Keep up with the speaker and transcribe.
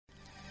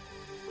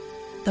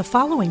The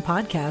following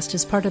podcast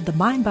is part of the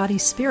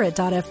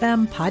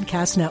MindBodySpirit.fm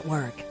podcast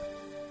network.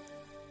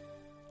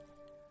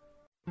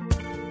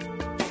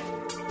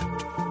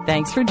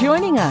 Thanks for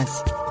joining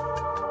us.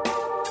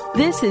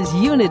 This is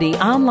Unity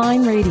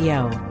Online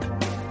Radio,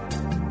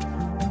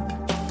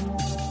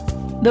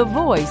 the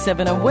voice of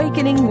an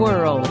awakening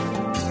world.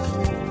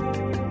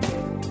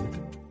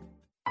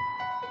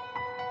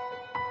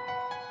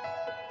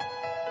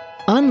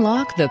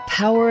 Unlock the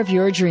power of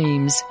your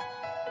dreams.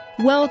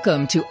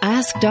 Welcome to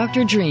Ask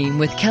Dr. Dream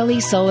with Kelly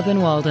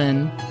Sullivan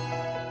Walden.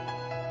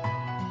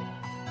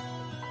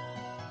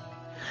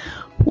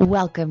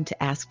 Welcome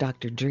to Ask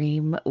Dr.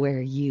 Dream,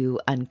 where you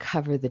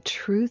uncover the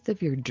truth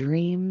of your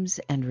dreams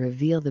and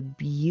reveal the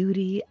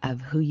beauty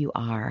of who you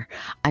are.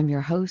 I'm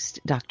your host,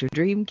 Dr.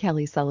 Dream,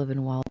 Kelly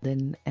Sullivan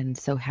Walden, and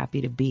so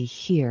happy to be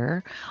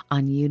here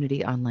on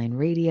Unity Online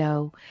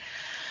Radio.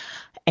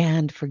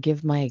 And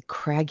forgive my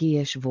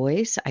craggy-ish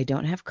voice. I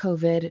don't have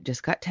COVID,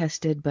 just got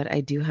tested, but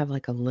I do have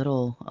like a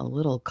little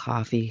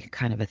coughy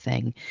kind of a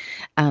thing.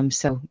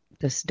 So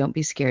just don't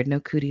be scared.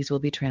 No cooties will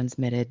be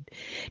transmitted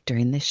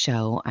during this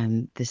show.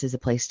 This is a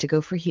place to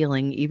go for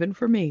healing, even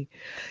for me.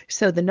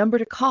 So the number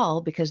to call,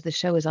 because the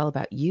show is all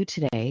about you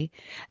today,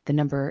 the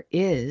number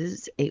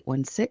is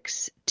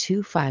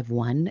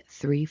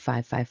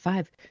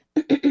 816-251-3555.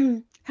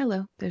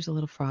 Hello, there's a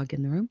little frog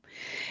in the room.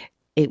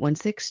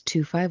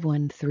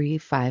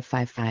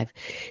 816-251-3555.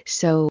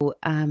 So,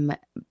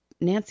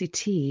 Nancy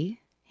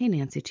T. Hey,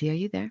 Nancy T, are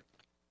you there?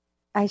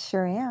 I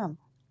sure am.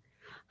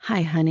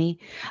 Hi, honey.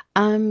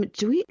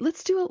 Let's read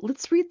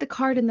the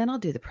card and then I'll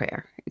do the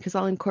prayer, because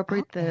I'll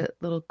incorporate the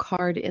little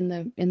card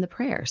in the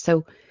prayer.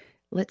 So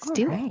let's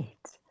do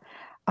it.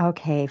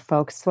 Okay,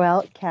 folks.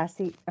 Well,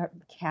 Cassie.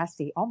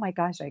 Oh my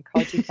gosh, I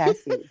called you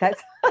Cassie.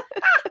 That's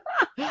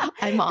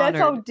I'm honored.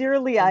 That's how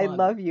dearly I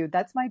love you.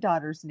 That's my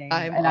daughter's name,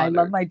 and I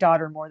love my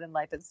daughter more than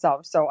life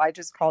itself. So I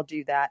just called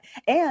you that.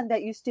 And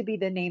that used to be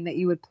the name that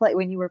you would play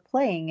when you were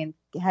playing and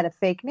had a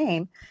fake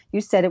name. You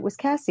said it was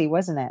Cassie,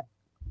 wasn't it?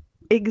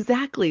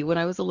 Exactly. When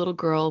I was a little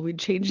girl, we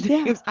changed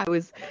names. I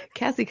was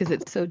Cassie because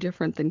it's so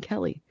different than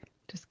Kelly.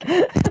 Just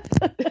kidding.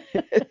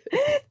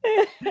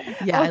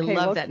 Yeah, okay, I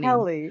love that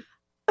Kelly. name.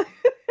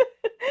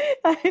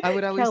 I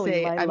would always Kelly,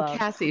 say I'm love.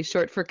 Cassie,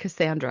 short for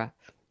Cassandra.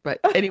 But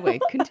anyway,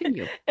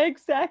 continue.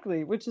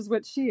 Exactly, which is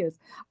what she is.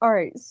 All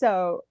right,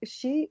 so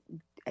she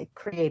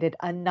created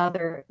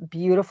another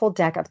beautiful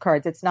deck of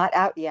cards. It's not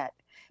out yet,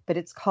 but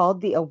it's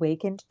called the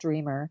Awakened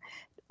Dreamer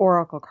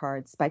Oracle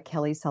Cards by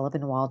Kelly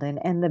Sullivan Walden.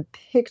 And the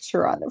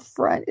picture on the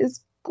front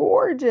is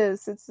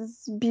gorgeous. It's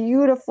this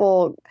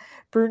beautiful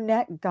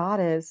brunette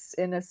goddess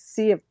in a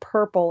sea of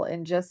purple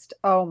and just,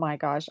 oh my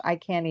gosh, I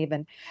can't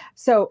even.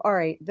 So, all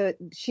right,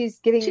 she's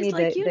giving me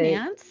like you,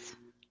 Nance.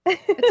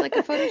 It's like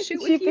a photo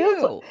shoot with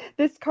you.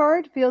 This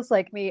card feels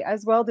like me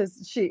as well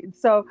as she.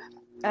 So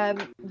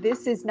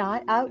this is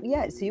not out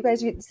yet. So you guys,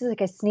 this is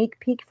like a sneak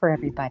peek for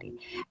everybody.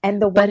 And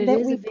the one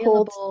that we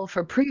available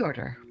for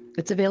pre-order.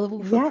 It's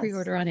available for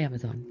pre-order on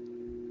Amazon.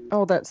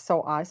 Oh, that's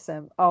so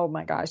awesome. Oh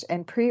my gosh.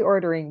 And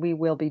pre-ordering we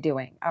will be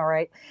doing. All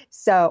right.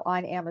 So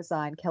on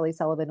Amazon, Kelly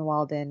Sullivan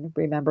Walden,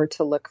 remember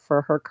to look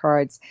for her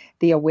cards,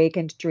 the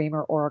Awakened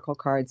Dreamer Oracle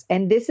cards.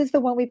 And this is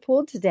the one we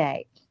pulled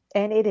today.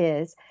 And it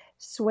is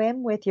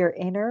Swim with your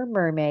inner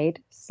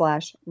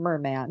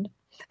mermaid/merman,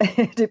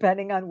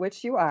 depending on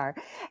which you are.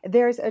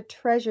 There's a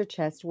treasure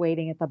chest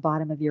waiting at the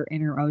bottom of your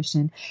inner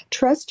ocean.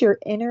 Trust your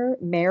inner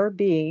mare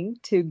being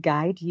to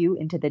guide you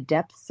into the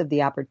depths of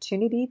the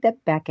opportunity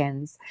that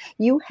beckons.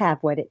 You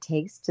have what it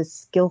takes to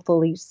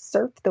skillfully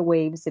surf the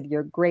waves of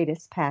your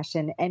greatest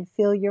passion and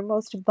feel your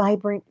most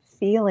vibrant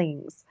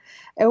feelings.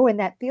 Oh,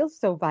 and that feels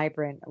so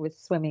vibrant with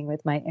swimming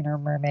with my inner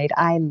mermaid.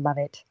 I love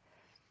it.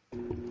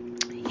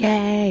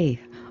 Yay.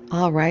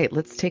 All right,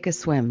 let's take a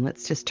swim.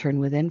 Let's just turn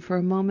within for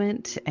a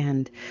moment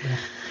and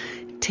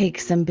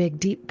take some big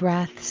deep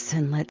breaths,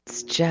 and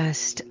let's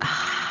just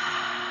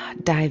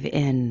dive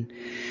in,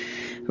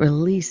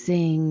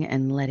 releasing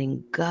and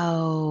letting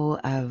go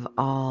of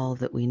all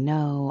that we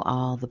know,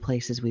 all the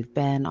places we've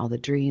been, all the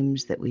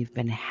dreams that we've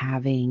been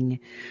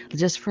having.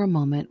 Just for a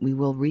moment, we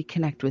will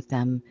reconnect with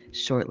them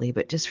shortly,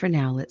 but just for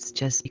now, let's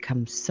just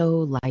become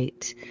so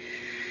light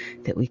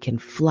that we can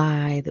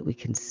fly, that we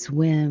can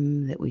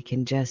swim, that we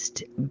can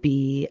just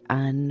be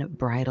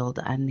unbridled,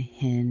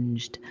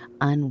 unhinged,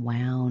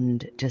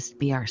 unwound, just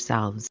be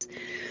ourselves.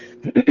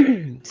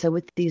 So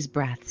with these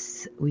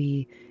breaths,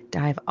 we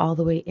dive all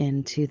the way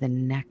into the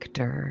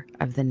nectar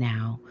of the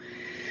now,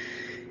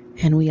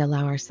 and we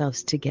allow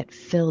ourselves to get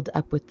filled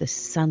up with the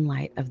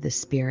sunlight of the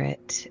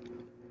spirit,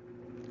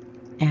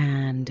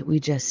 and we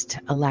just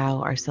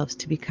allow ourselves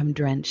to become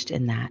drenched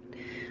in that,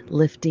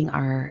 lifting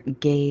our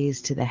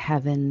gaze to the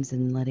heavens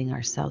and letting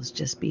ourselves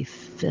just be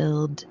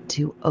filled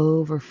to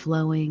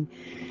overflowing.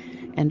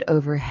 And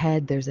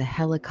overhead, there's a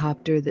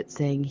helicopter that's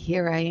saying,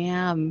 "Here I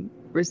am,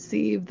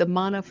 receive the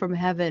manna from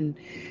heaven."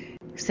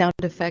 Sound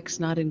effects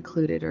not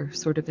included, or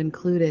sort of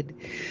included.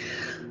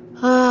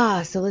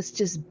 So let's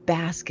just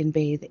bask and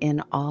bathe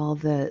in all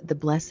the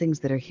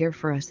blessings that are here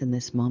for us in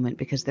this moment,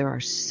 because there are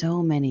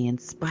so many, in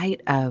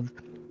spite of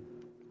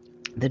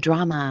the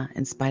drama,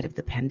 in spite of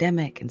the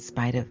pandemic, in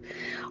spite of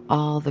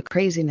all the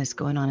craziness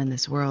going on in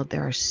this world.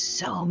 There are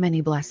so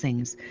many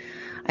blessings.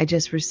 I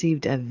just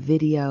received a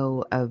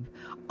video of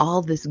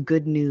all this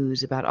good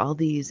news about all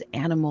these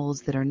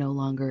animals that are no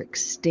longer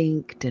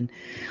extinct, and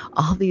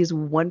all these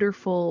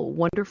wonderful,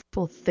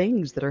 wonderful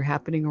things that are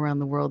happening around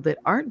the world that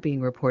aren't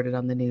being reported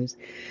on the news.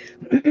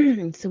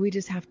 So we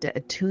just have to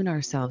attune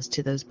ourselves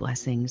to those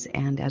blessings.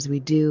 And as we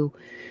do,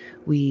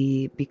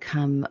 we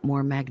become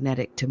more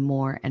magnetic to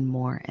more and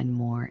more and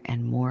more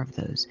and more of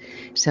those.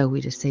 So we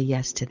just say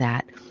yes to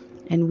that.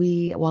 And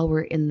we, while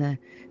we're in the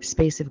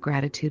space of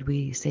gratitude,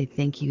 we say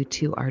thank you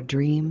to our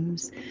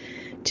dreams,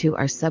 to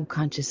our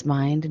subconscious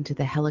mind, and to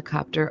the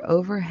helicopter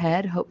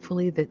overhead,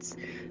 hopefully, that's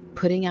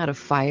putting out a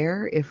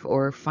fire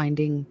or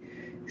finding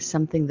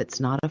something that's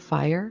not a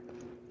fire.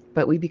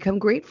 But we become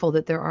grateful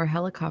that there are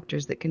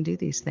helicopters that can do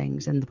these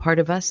things, and the part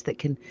of us that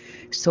can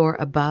soar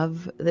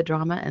above the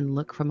drama and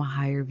look from a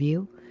higher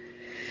view.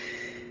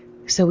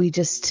 So we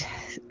just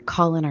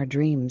call in our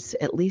dreams,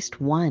 at least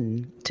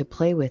one to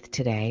play with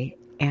today,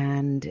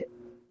 and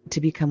to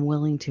become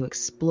willing to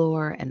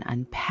explore and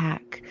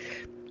unpack.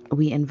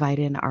 We invite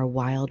in our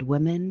wild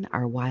women,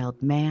 our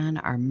wild man,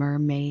 our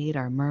mermaid,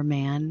 our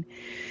merman,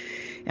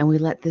 and we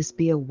let this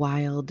be a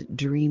wild,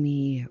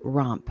 dreamy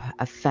romp,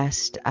 a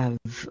fest of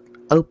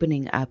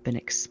opening up and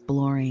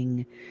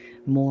exploring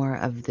more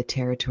of the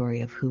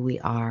territory of who we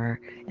are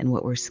and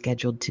what we're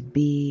scheduled to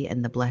be,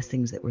 and the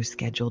blessings that we're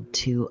scheduled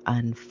to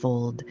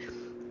unfold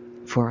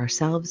for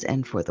ourselves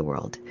and for the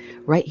world,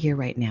 right here,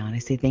 right now. And I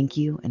say thank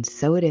you, and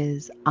so it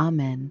is.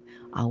 Amen.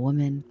 Ah,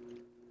 woman.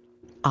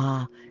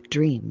 Ah,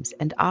 dreams.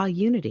 And ah,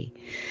 unity.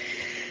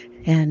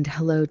 And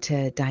hello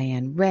to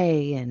Diane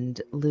Ray and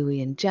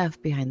Louie and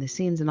Jeff behind the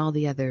scenes, and all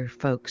the other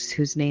folks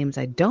whose names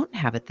I don't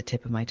have at the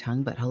tip of my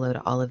tongue, but hello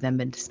to all of them,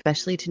 and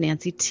especially to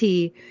Nancy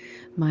T,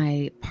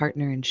 my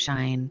partner in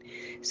shine.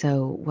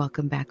 So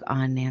welcome back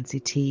on, Nancy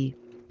T.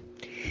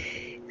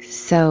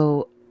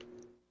 So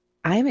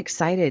I'm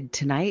excited.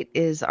 Tonight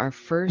is our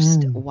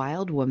first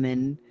Wild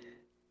Woman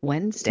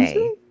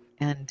Wednesday,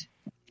 and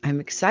I'm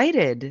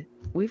excited.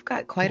 We've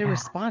got quite a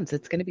response.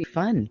 It's going to be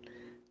fun.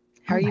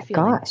 How are you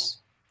feeling? Gosh.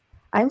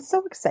 I'm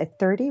so excited.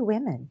 30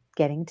 women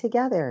getting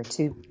together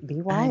to be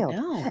wild. I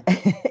know.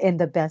 In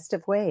the best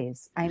of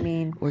ways. I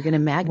mean, we're going to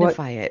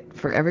magnify it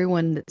for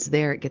everyone that's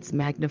there. It gets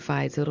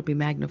magnified. So it'll be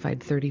magnified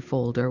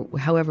 30-fold, or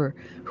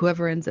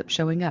whoever ends up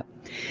showing up.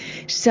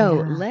 So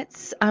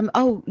let's,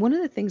 one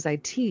of the things I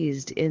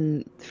teased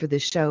in for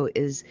this show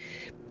is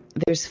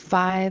there's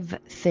 5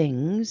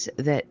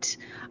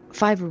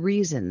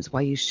 reasons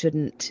why you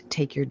shouldn't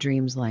take your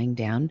dreams lying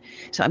down.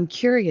 So I'm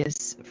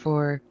curious,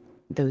 for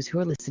those who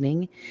are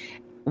listening,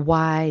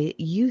 why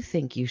you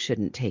think you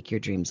shouldn't take your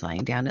dreams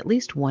lying down. At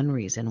least one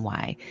reason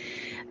why.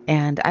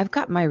 And I've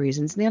got my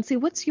reasons. Nancy,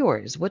 what's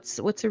yours? What's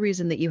a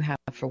reason that you have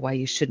for why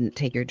you shouldn't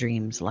take your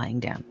dreams lying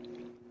down?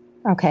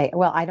 Okay.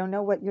 Well, I don't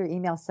know what your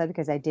email said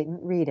because I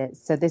didn't read it.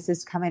 So this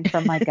is coming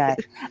from my gut.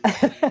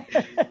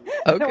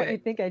 I don't want you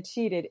to think I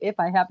cheated if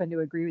I happen to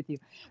agree with you.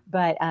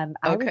 But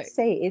I would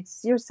say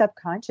it's your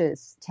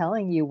subconscious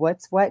telling you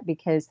what's what,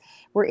 because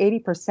we're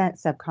 80%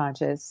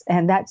 subconscious,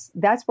 and that's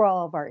where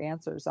all of our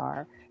answers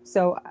are.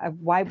 So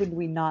why would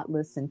we not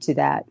listen to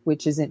that,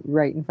 which isn't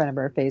right in front of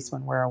our face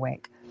when we're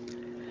awake?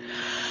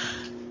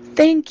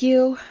 Thank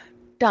you.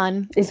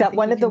 Done. Is that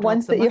one of the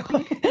ones that you...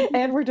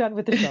 And we're done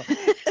with the show.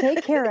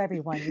 Take care,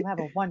 everyone. You have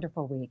a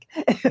wonderful week.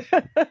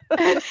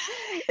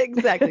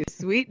 Exactly.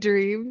 Sweet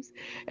dreams.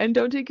 And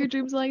don't take your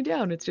dreams lying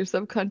down. It's your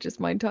subconscious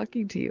mind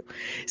talking to you.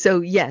 So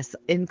yes,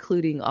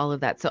 including all of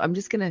that. So I'm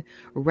just going to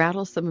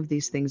rattle some of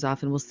these things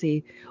off, and we'll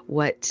see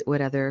what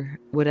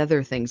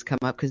other things come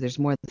up, because there's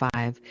more than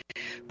 5.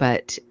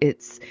 But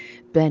it's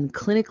been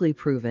clinically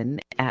proven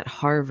at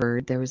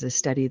Harvard. There was a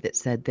study that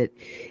said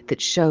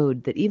that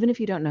showed that even if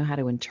you don't know how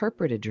to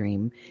interpret a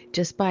dream,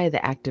 just by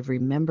the act of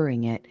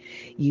remembering it,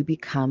 you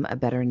become a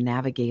better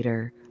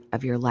navigator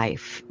of your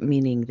life,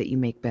 meaning that you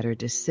make better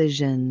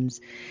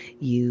decisions,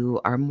 you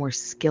are more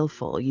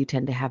skillful, you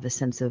tend to have a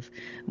sense of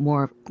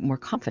more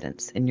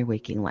confidence in your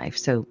waking life.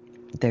 So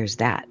there's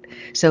that.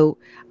 So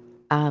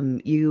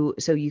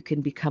you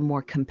can become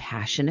more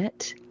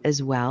compassionate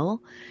as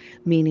well,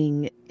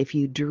 meaning if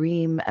you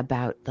dream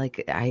about,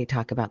 like I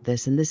talk about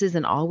this, and this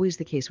isn't always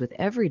the case with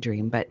every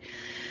dream, but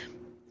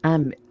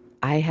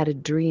I had a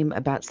dream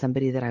about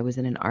somebody that I was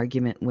in an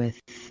argument with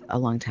a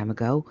long time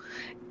ago.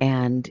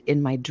 And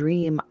in my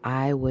dream,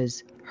 I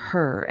was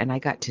her, and I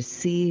got to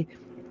see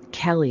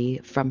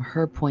Kelly from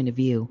her point of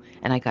view,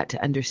 and I got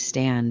to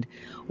understand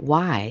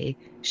why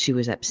she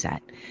was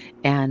upset.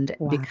 And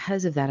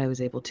because of that, I was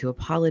able to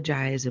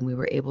apologize, and we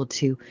were able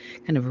to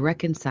kind of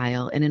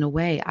reconcile. And in a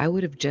way, I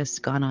would have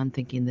just gone on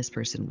thinking this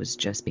person was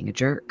just being a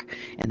jerk,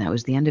 and that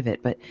was the end of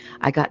it. But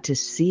I got to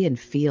see and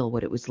feel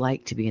what it was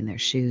like to be in their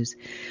shoes.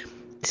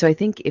 So I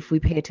think if we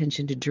pay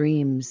attention to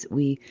dreams,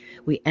 we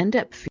end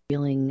up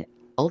feeling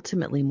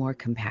ultimately more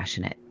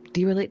compassionate. Do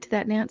you relate to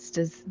that, Nance?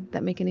 Does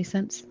that make any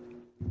sense?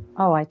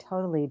 Oh, I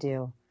totally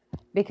do.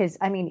 Because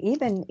I mean,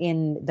 even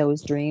in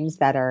those dreams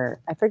that are,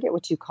 I forget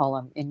what you call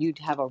them, and you'd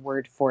have a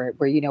word for it,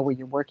 where where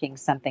you're working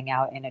something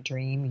out in a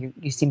dream,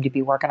 you seem to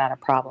be working on a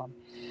problem.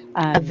 A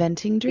Um,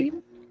 venting it,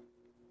 dream?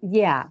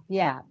 yeah,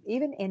 yeah.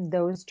 Even in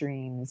those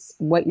dreams,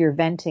 what you're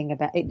venting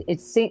about,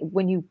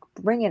 when you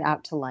bring it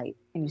out to light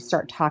and you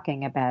start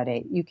talking about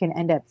it, you can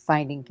end up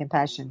finding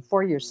compassion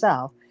for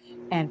yourself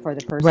and for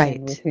the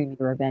person with Right. whom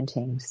you are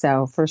venting.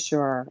 So for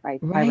sure, I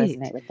Right.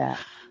 resonate with that.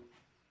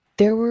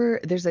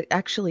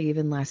 Actually,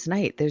 even last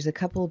night, there's a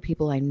couple of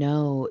people I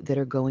know that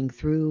are going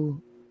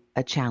through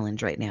a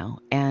challenge right now,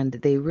 and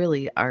they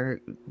really are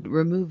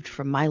removed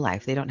from my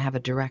life. They don't have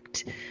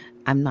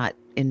I'm not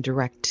in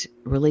direct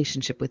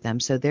relationship with them,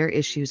 so their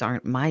issues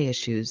aren't my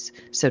issues,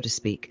 so to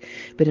speak.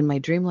 But in my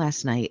dream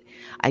last night,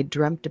 I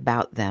dreamt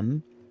about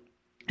them,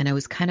 and I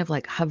was kind of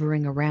like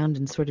hovering around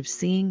and sort of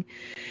seeing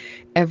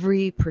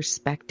every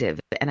perspective.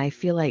 And I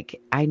feel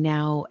like I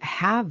now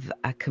have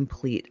a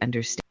complete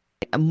understanding,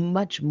 a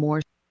much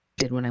more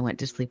did when I went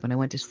to sleep. When I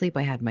went to sleep,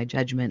 I had my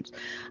judgments,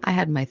 I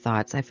had my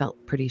thoughts. I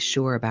felt pretty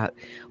sure about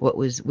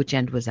which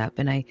end was up.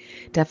 And I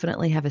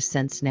definitely have a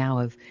sense now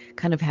of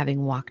kind of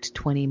having walked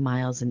 20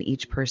 miles in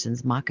each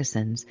person's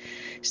moccasins.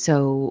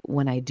 So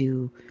when I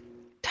do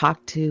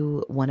talk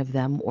to one of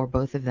them or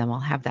both of them, I'll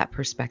have that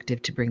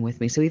perspective to bring with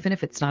me. So even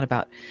if it's not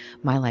about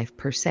my life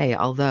per se,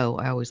 although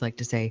I always like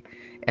to say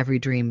every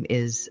dream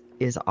is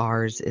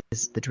ours,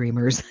 is the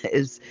dreamers,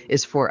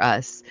 is for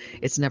us.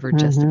 It's never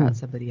just about Hmm.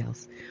 somebody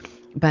else.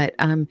 But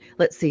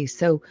let's see.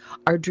 So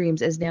our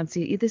dreams, as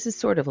Nancy, this is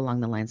sort of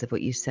along the lines of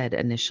what you said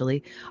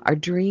initially. Our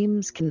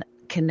dreams can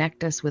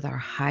connect us with our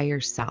higher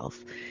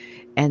self.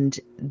 And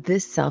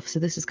this self, so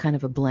this is kind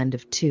of a blend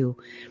of two.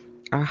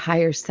 Our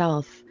higher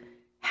self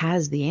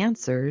has the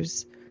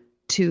answers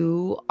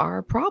to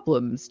our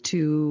problems,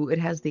 it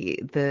has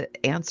the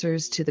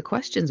answers to the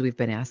questions we've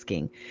been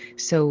asking.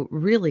 So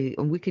really,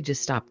 we could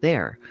just stop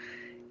there.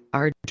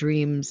 Our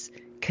dreams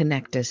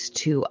connect us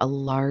to a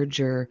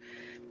larger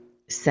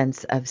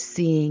sense of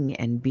seeing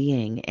and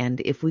being. And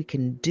if we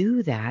can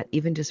do that,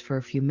 even just for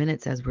a few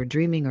minutes as we're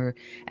dreaming or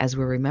as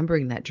we're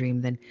remembering that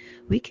dream, then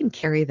we can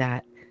carry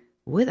that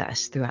with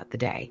us throughout the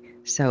day.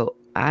 So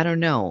I don't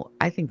know.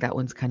 I think that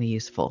one's kind of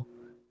useful.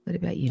 What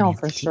about you, Oh,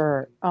 for Nancy?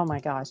 sure. Oh my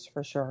gosh,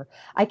 for sure.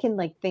 I can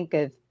like think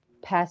of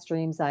past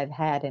dreams I've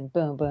had and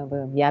boom, boom,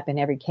 boom. Yep. In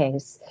every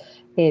case,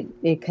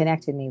 it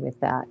connected me with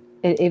that.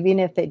 Even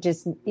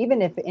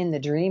if in the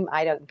dream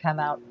I don't come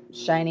out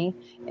shiny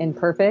and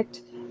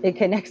perfect, it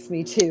connects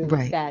me to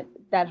Right,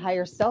 that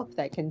higher self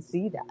that can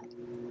see that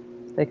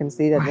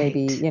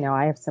maybe, right.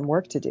 I have some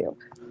work to do.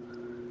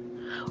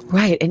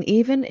 Right. And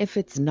even if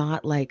it's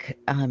not like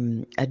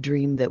a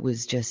dream that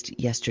was just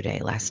yesterday,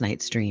 last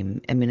night's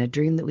dream, I mean, a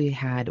dream that we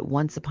had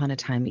once upon a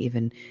time,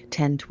 even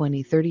 10,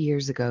 20, 30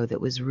 years ago, that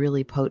was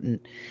really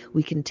potent,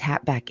 we can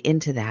tap back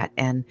into that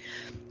and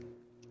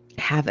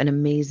have an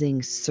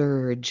amazing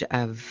surge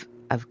of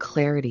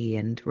clarity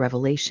and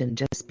revelation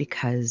just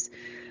because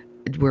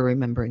we're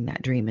remembering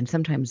that dream. And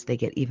sometimes they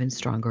get even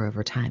stronger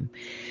over time.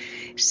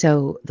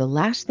 So the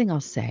last thing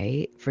I'll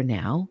say for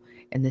now,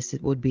 and this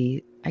would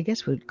be, I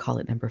guess we'd call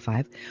it number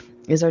 5,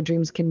 is our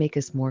dreams can make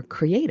us more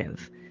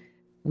creative.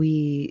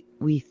 We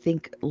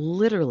think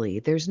literally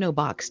there's no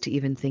box to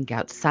even think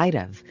outside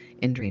of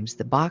in dreams.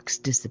 The box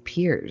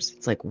disappears.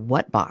 It's like,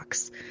 what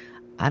box?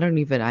 I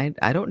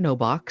don't know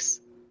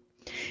box.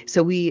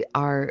 So we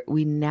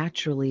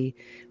naturally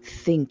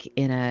think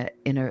in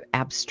a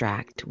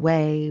abstract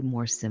way,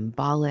 more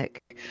symbolic.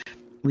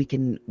 We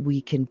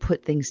can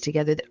put things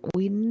together that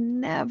we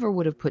never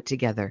would have put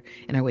together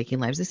in our waking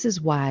lives. This is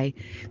why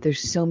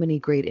there's so many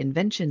great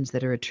inventions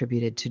that are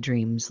attributed to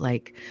dreams,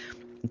 like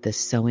the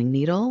sewing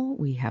needle.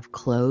 We have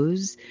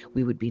clothes.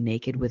 We would be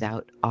naked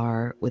without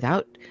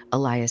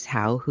Elias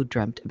Howe, who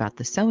dreamt about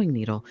the sewing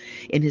needle.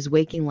 In his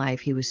waking life,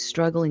 he was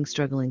struggling,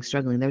 struggling,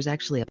 struggling. There's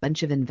actually a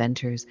bunch of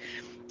inventors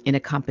in a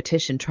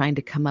competition trying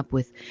to come up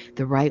with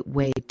the right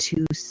way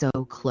to sew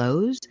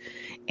clothes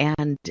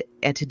and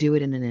to do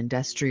it in an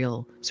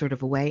industrial sort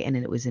of a way. And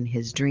it was in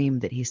his dream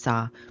that he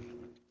saw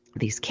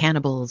these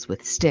cannibals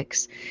with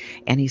sticks,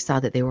 and he saw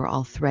that they were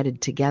all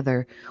threaded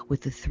together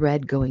with the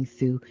thread going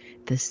through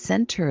the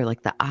center,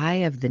 like the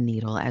eye of the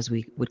needle, as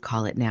we would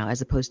call it now,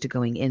 as opposed to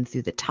going in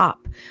through the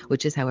top,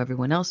 which is how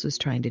everyone else was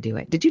trying to do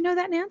it. Did you know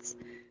that, Nance?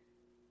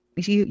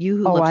 You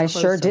who Oh, loves I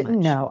clothes sure so didn't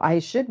much. know. I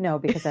should know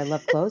because I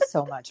love clothes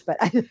so much, but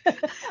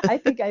I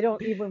think I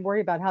don't even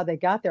worry about how they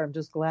got there. I'm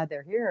just glad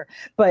they're here.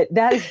 But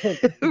that is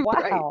Right.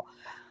 wow.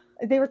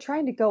 They were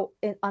trying to go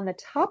on the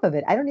top of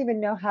it. I don't even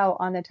know how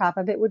on the top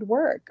of it would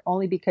work,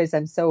 only because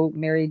I'm so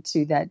married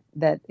to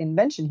that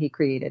invention he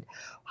created.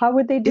 How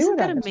would they do Isn't it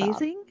that on the top?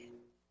 amazing?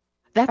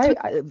 That's I,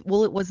 what, I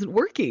well, it wasn't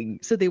working,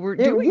 so they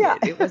weren't it, doing yeah,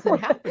 it. It wasn't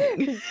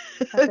happening.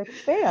 epic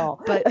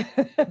fail. But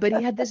but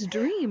he had this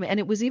dream, and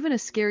it was even a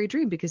scary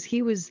dream because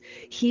he was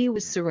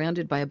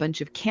surrounded by a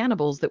bunch of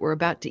cannibals that were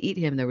about to eat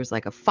him. There was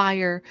like a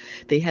fire.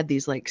 They had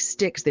these like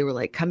sticks. They were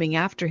like coming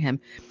after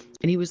him.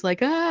 And he was like,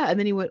 ah, and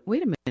then he went,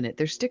 wait a minute,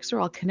 their sticks are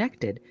all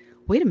connected.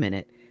 Wait a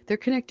minute. They're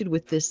connected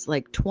with this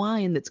like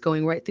twine that's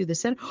going right through the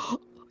center.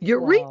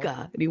 Eureka!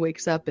 Wow. And he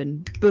wakes up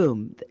and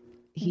boom.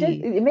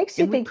 It makes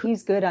you think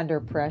he's good under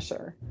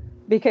pressure.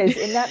 Because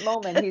in that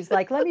moment, he's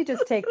like, let me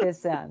just take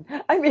this in.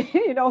 I mean,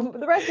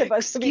 the rest of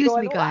us could be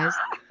going, excuse me, guys.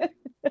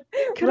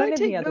 Can running I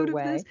take the other note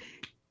way. Of this?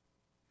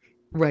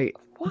 Right.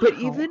 Wow. But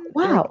even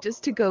like,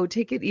 just to go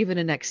take it even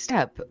a next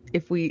step,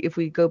 if we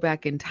go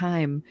back in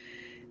time,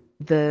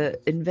 the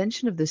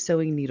invention of the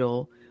sewing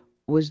needle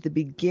was the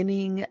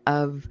beginning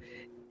of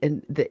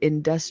the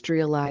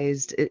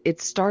industrialized.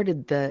 It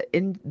started the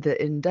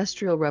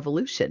industrial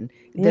revolution.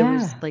 There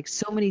was like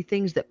so many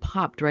things that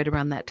popped right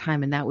around that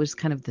time, and that was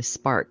kind of the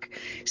spark.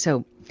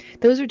 So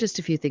those are just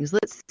a few things.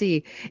 Let's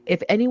see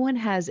if anyone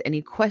has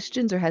any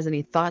questions or has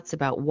any thoughts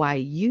about why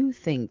you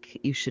think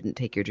you shouldn't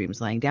take your dreams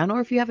lying down,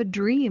 or if you have a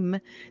dream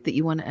that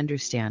you want to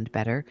understand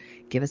better,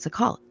 give us a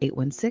call,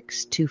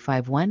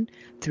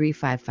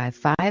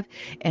 816-251-3555.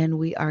 And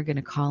we are going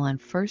to call on,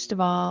 first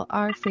of all,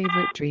 our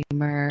favorite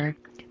dreamer,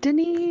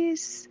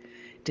 Denise.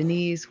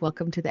 Denise,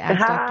 welcome to the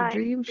Ask Dr.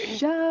 Dream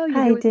show.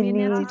 You're here with Denise.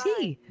 Me and Nancy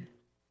T.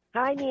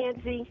 Hi,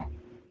 Nancy.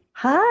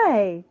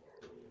 Hi.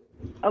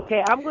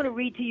 Okay, I'm going to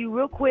read to you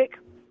real quick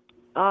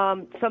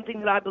something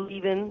that I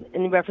believe in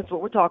reference to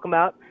what we're talking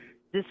about.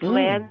 This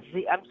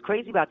Lanzi, I'm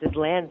crazy about this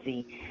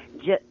Lanzi.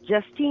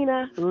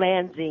 Justina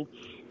Lanzi.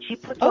 She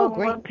puts on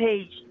one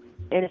page,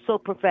 and it's so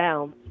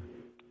profound.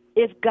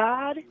 If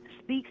God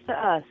speaks to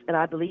us, and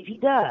I believe he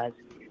does,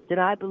 then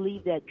I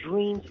believe that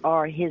dreams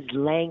are his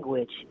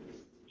language.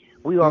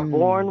 We are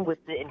born with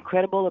the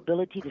incredible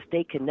ability to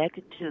stay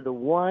connected to the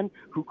one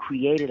who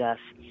created us.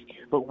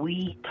 But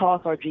we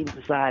toss our dreams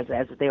aside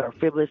as if they are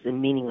frivolous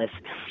and meaningless.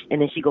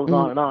 And then she goes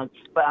on and on.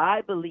 But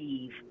I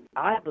believe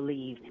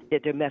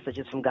that they're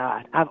messages from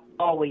God. I've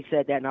always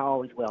said that, and I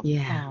always will.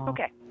 Yeah.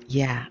 Okay.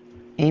 Yeah.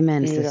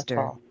 Amen, Beautiful.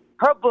 Sister.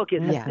 Her book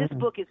is, this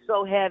book is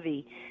so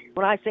heavy.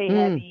 When I say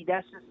heavy,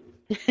 that's just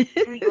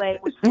street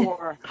language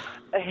for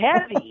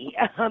heavy.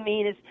 I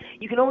mean,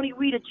 you can only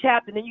read a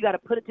chapter, and then you got to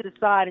put it to the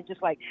side and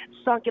just like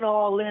sunk it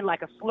all in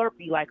like a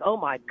Slurpee. Like, oh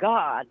my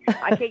God,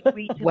 I can't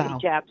read too many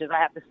chapters. I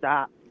have to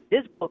stop.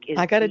 This book is.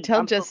 I got to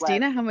tell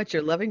Justina how much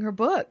you're loving her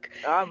book.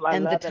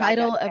 And the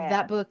title of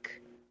that book.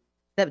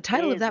 The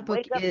title of that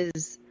book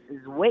is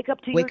Wake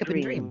Up to Your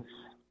Dreams.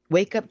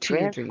 Wake Up to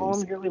Your Dreams.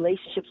 Transform your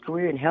relationships,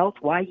 career, and health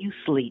while you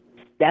sleep.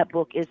 That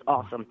book is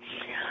awesome.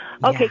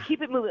 Okay,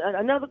 keep it moving.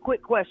 Another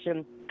quick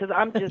question, because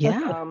I'm just,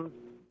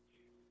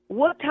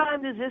 what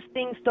time does this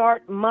thing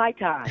start? My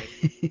time.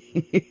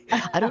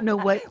 I don't know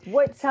what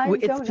time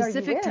it's zone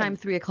Pacific are you in? time,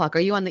 3 o'clock. Are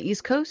you on the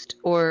East Coast,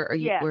 or are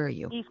you? Where are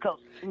you? East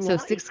Coast. So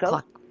 6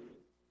 o'clock.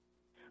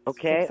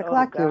 Okay. 6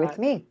 o'clock, you're with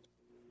me.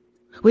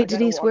 Wait,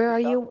 Denise, where are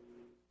you?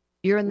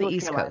 You're on the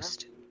East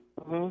Coast.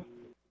 Mm-hmm.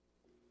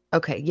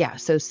 Okay, yeah,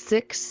 so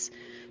 6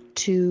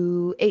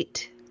 to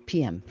 8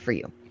 p.m. for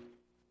you.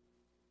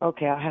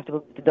 Okay, I'll have to go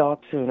get the dog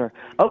sooner.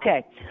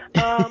 Okay.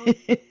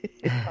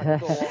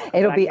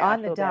 It'll be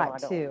on the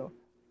dot, too.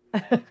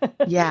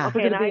 Yeah.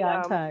 Okay, it'll be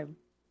on time.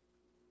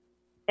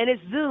 And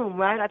it's Zoom,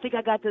 right? I think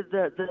I got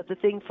the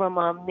thing from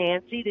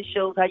Nancy that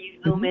shows how you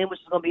Zoom in,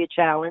 which is going to be a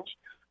challenge.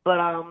 But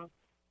I'm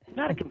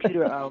not a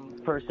computer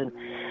person.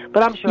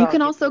 But I'm sure you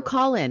can also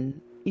call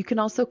in. You can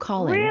also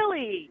call in.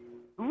 Really?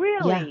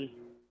 Yeah.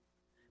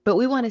 But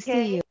we want to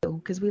see you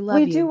because we love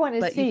you. We do want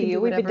to see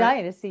you. We've been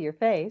dying to see your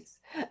face.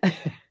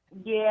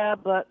 Yeah,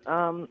 but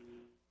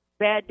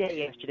bad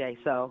day yesterday,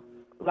 so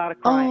a lot of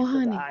crying. Oh,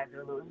 honey. Eyes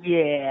are a little,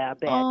 bad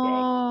day.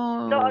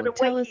 Oh,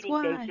 tell us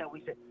why. Day, shall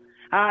we say.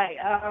 All right,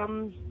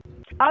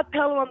 I'll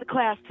tell her on the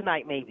class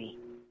tonight, maybe.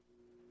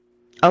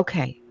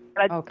 Okay.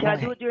 Can I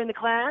do it during the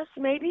class,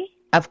 maybe?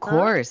 Of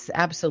course,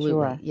 absolutely.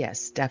 Sure.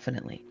 Yes,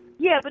 definitely.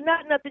 Yeah, but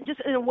not nothing,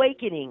 just an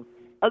awakening.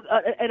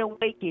 An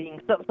awakening.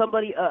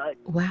 Somebody.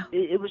 Wow.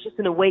 It was just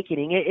an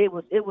awakening. It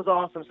was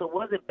awesome. So it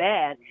wasn't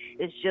bad.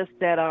 It's just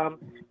that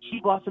she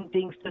brought some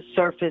things to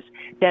surface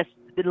that's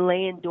been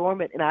laying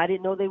dormant, and I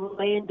didn't know they were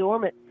laying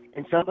dormant.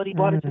 And somebody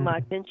brought it to my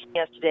attention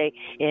yesterday,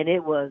 and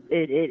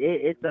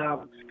it's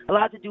a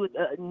lot to do with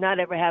not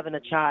ever having a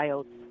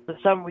child. For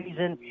some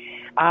reason,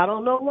 I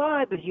don't know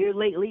why, but here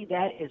lately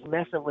that is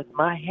messing with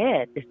my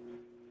head.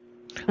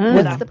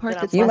 What's the part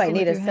that's you might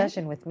need a head?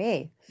 session with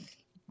me.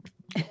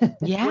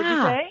 Yeah. What'd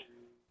you say?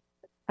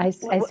 I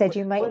said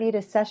you might need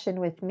a session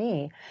with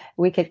me.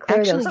 We could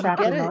clear those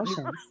trapped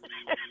emotions.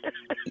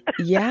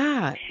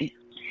 Yeah.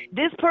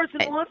 This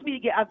person wants me to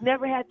get. I've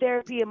never had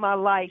therapy in my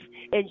life,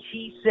 and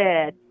she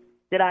said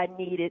that I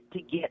needed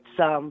to get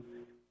some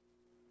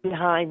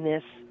behind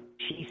this.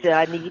 She said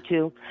I need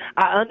to.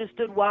 I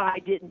understood why I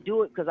didn't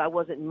do it because I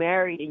wasn't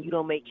married, and you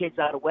don't make kids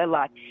out of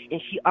wedlock.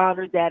 And she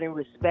honored that and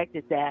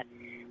respected that.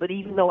 But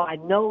even though I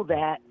know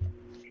that,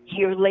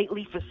 here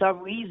lately, for some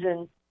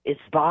reason, it's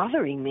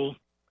bothering me,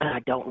 and I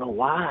don't know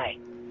why.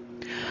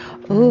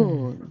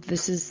 Oh,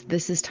 this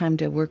is time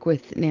to work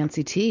with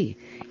Nancy T,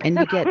 and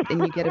you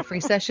get a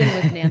free session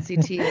with Nancy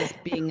T as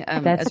being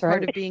as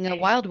part of being a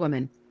wild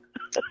woman.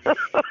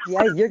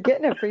 Yeah, you're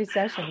getting a free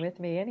session with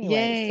me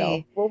anyway, so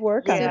Yay. we'll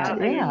work on Yeah,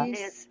 that. Yeah.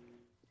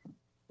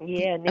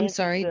 Yeah, I'm Nancy's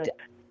sorry. good.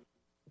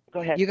 Go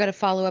ahead. You got to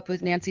follow up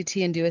with Nancy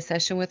T and do a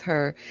session with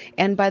her.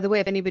 And by the way,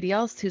 if anybody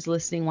else who's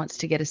listening wants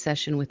to get a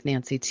session with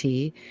Nancy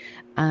T,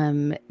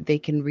 they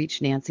can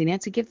reach Nancy.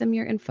 Nancy, give them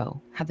your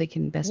info, how they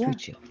can best Yeah.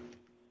 reach you.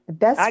 The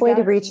best I way got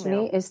to her reach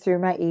email. me is through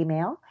my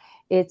email.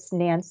 It's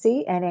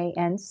Nancy,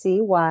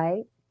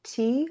 NancyTorq,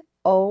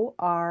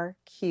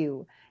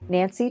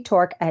 Nancy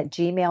Torque at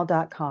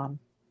gmail.com.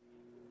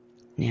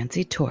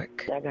 Nancy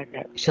Torque. I got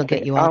that. She'll Okay.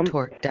 get you all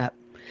torqued up.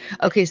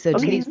 Okay, so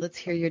Okay. Denise, let's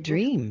hear your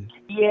dream.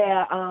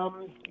 Yeah,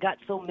 got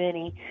so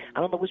many.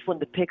 I don't know which one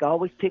to pick. I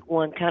always pick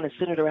one kind of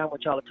centered around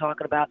what y'all are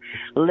talking about.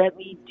 Let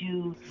me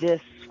do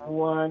this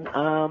one.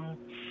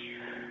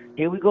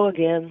 Here we go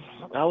again.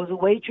 I was a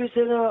waitress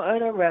in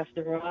a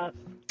restaurant.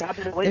 I've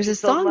been a waitress There's a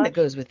so song much. that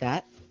goes with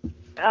that.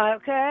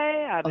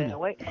 Okay, I've been no.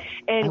 away.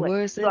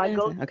 Anyway, so I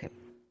go. Okay.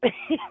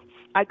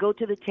 I go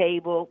to the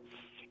table,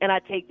 and I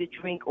take the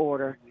drink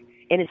order,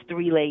 and it's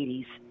 3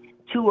 ladies.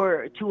 Two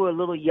are a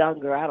little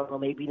younger. I don't know,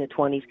 maybe in the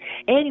 20s.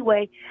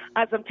 Anyway,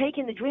 as I'm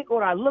taking the drink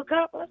order, I look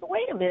up. I said,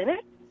 "Wait a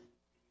minute,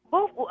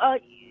 both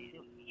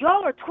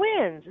y'all are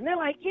twins?" And they're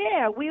like,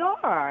 "Yeah, we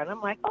are." And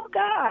I'm like, "Oh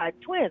God,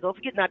 twins!" Don't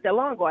forget, not that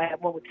long ago, I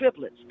had one with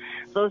triplets.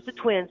 So it's the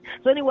twins.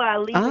 So anyway, I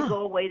leave and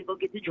go away to go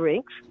get the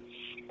drinks,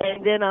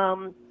 and then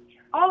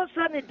all of a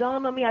sudden it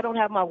dawned on me I don't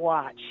have my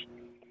watch.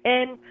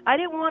 And I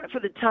didn't want it for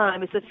the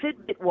time. It's a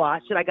Fitbit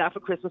watch that I got for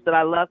Christmas that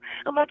I love.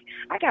 I'm like,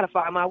 I got to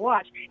find my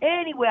watch.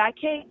 Anyway, I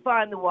can't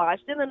find the watch.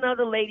 Then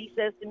another lady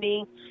says to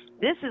me,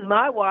 "This is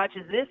my watch.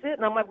 Is this it?"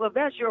 And I'm like, "Well, if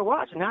that's your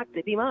watch, and not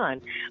to be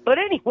mine." But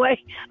anyway,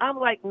 I'm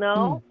like,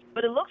 "No,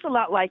 but it looks a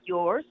lot like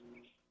yours."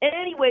 And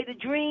anyway, the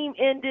dream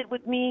ended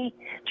with me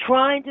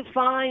trying to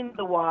find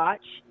the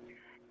watch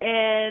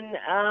and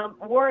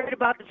worried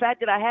about the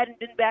fact that I hadn't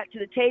been back to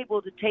the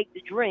table to take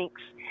the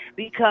drinks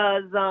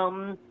because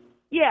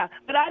yeah,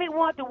 but I didn't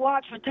want to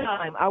watch for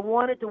time. I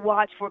wanted to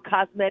watch for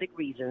cosmetic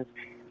reasons.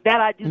 That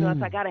I do know.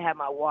 So I got to have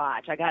my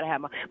watch.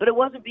 But it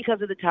wasn't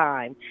because of the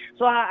time.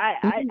 So I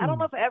don't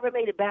know if I ever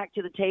made it back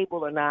to the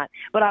table or not,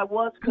 but I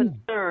was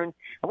concerned.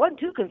 I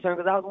wasn't too concerned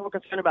because I was more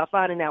concerned about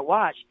finding that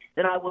watch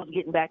than I was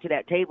getting back to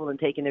that table and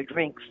taking their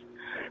drinks.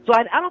 So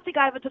I don't think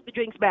I ever took the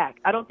drinks back.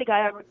 I don't think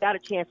I ever got a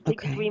chance. I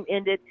think the dream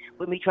ended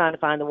with me trying to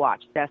find the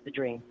watch. That's the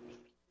dream.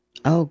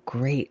 Oh,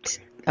 great.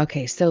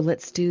 Okay, so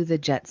let's do the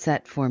jet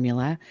set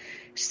formula.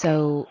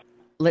 So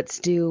let's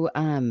do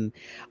all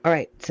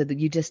right, so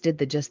you just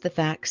did just the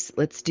facts.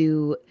 Let's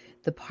do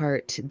the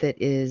part that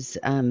is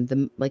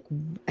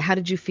how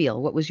did you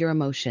feel? What was your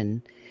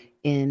emotion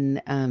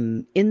in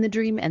the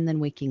dream and then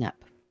waking up?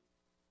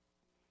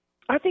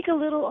 I think a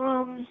little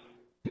I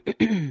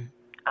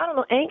don't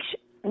know, anxious.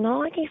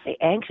 No, I can't say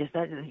anxious.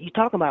 You're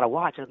talking about a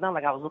watch. It's not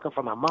like I was looking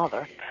for my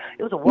mother.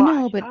 It was a watch.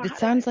 No, but it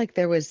sounds like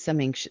there was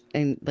some anxious,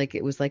 and like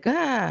it was like,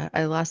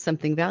 I lost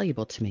something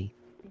valuable to me.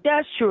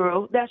 That's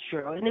true.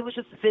 And it was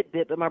just a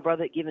Fitbit that my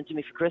brother had given to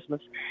me for Christmas,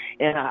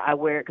 and I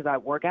wear it because I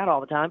work out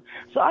all the time.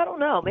 So I don't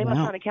know. Maybe I'm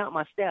trying to count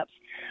my steps.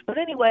 But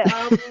anyway,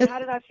 how did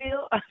I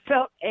feel? I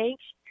felt anxious.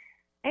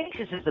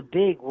 Anxious is a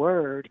big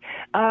word.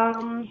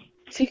 So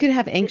you could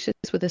have anxious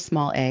with a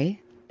small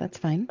a. That's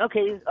fine.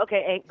 Okay,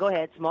 go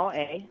ahead. Small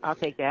a. I'll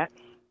take that.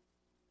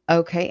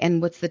 Okay,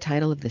 and what's the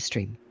title of the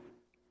stream?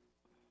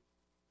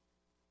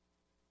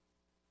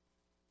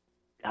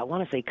 I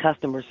want to say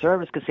customer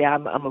service because, see,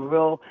 I'm a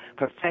real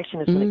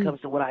perfectionist when it comes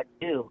to what I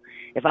do.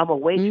 If I'm a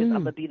waitress,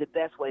 I'm going to be the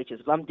best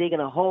waitress. If I'm digging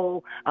a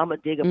hole, I'm going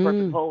to dig a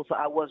perfect hole. So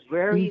I was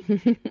very,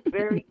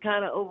 very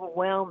kind of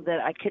overwhelmed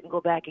that I couldn't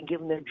go back and give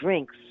them their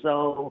drinks.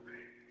 So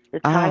the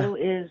title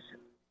is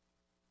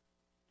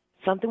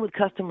something with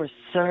customer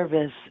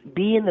service.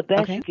 Being the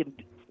best you can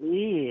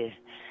be.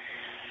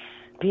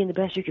 Being the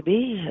best you could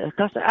be.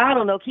 I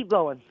don't know. Keep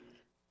going.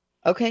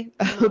 Okay.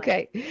 All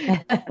right.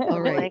 I'm a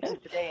little anxious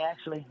today,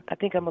 actually. I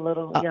think I'm a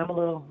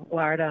little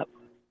wired up.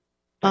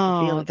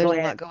 Oh, there's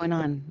a lot going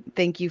on.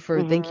 Thank you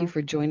for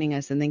joining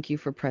us, and thank you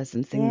for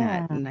presencing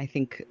that. And I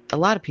think a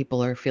lot of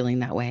people are feeling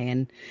that way.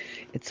 And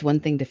it's one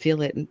thing to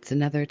feel it, and it's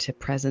another to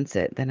presence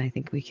it. Then I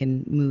think we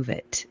can move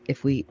it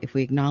if we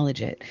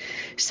acknowledge it.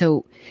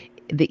 So,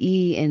 the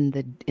E in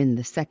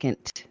the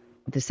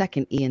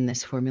second E in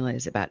this formula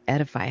is about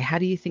edify. How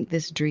do you think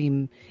this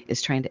dream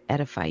is trying to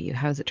edify you?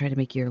 How is it trying to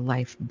make your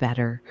life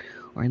better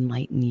or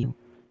enlighten you?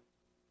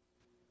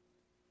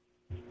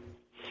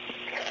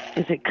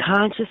 Is it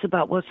conscious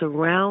about what's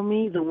around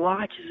me? The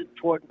watch is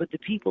important, but the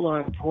people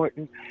are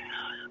important.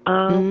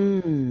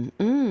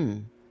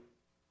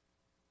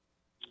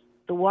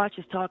 The watch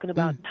is talking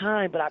about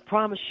time, but I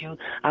promise you,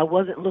 I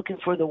wasn't looking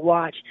for the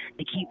watch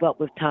to keep up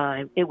with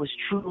time. It was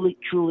truly,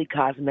 truly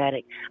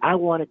cosmetic. I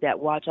wanted that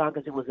watch on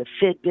because it was a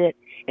Fitbit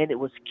and it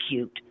was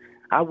cute.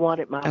 I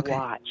wanted my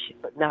watch,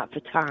 but not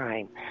for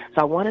time.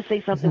 So I want to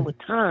say something with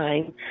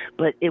time,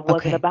 but it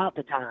wasn't about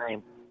the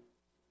time.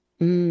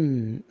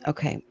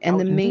 Okay. And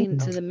the main,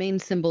 Mm. so the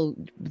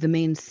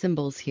main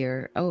symbols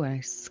here. Oh, I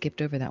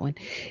skipped over that one.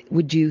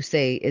 Would you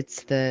say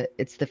it's the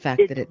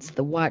fact It's that it's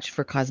the watch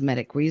for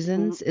cosmetic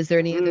reasons? Is there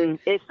any other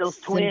it's those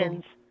symbol?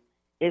 twins.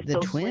 It's The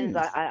those twins.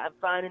 twins. I'm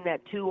finding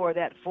that 2 or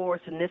that 4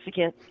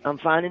 significant. I'm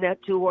finding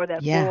that 2 or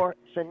that Yeah. 4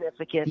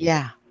 significant.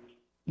 Yeah.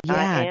 I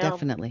Yeah, am.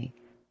 definitely.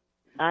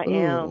 I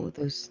am. Ooh,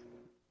 those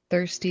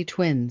thirsty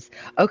twins.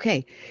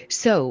 Okay.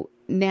 So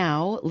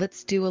now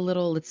let's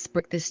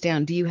break this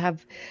down.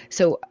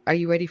 So are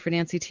you ready for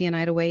Nancy T and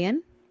I to weigh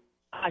in?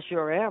 I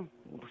sure am.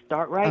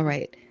 Start All writing.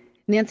 right.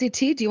 Nancy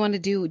T, do you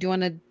want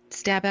to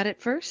stab at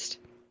it first?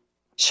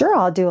 Sure,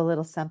 I'll do a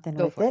little something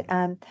Go with for it.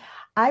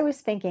 I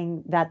was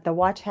thinking that the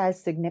watch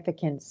has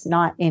significance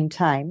not in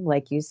time,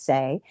 like you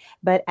say,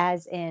 but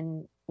as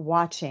in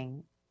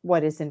watching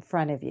what is in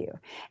front of you.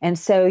 And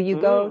so you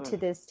go to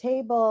this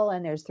table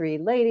and there's 3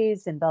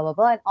 ladies and blah, blah,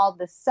 blah. And all of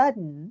a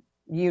sudden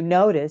you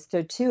notice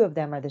so 2 of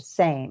them are the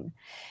same.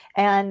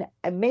 And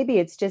maybe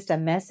it's just a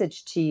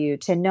message to you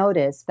to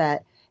notice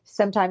that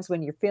sometimes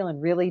when you're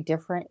feeling really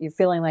different, you're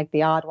feeling like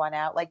the odd one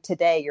out. Like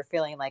today, you're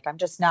feeling like I'm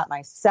just not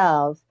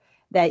myself,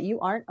 that you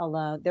aren't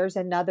alone. There's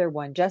another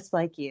one just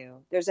like you.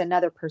 There's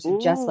another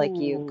person just like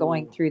you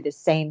going through the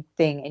same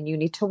thing, and you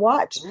need to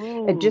watch.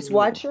 Just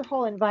watch your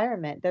whole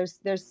environment.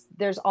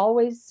 There's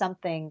always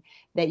something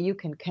that you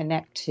can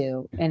connect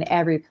to in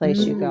every place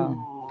you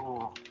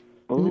go.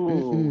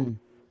 Mm-mm-mm.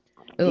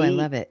 Oh, I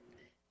love it.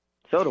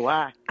 So do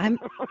I.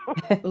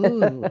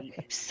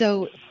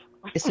 So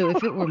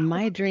if it were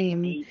my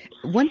dream,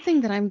 one thing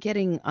that I'm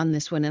getting on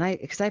this one, and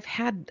because I've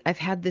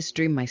had this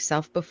dream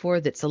myself before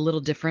that's a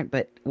little different,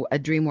 but a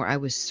dream where I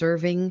was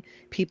serving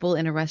people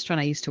in a restaurant.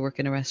 I used to work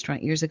in a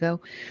restaurant years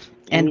ago,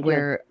 and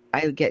where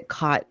I would get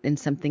caught in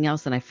something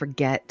else and I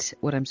forget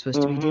what I'm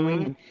supposed to be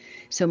doing. And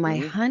so my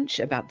hunch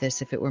about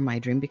this, if it were my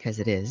dream, because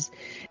it is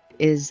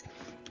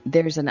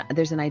there's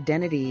an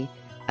identity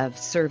of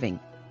serving.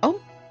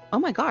 Oh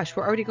my gosh,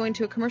 we're already going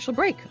to a commercial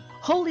break.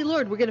 Holy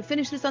Lord, we're going to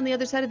finish this on the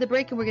other side of the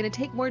break and we're going to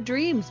take more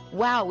dreams.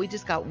 Wow, we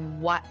just got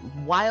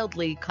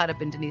wildly caught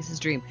up in Denise's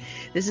dream.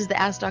 This is the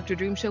Ask Dr.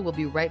 Dream Show. We'll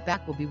be right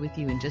back. We'll be with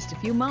you in just a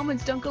few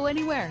moments. Don't go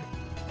anywhere.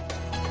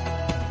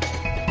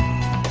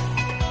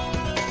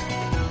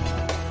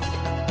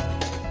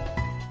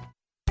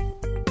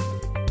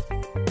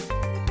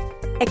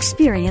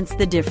 Experience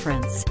the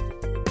difference.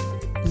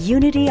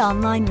 Unity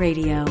Online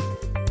Radio.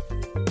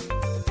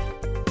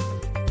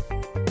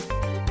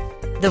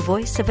 The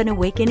voice of an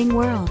awakening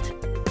world.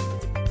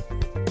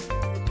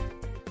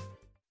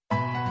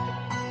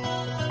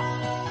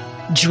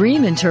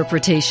 Dream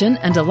interpretation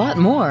and a lot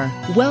more.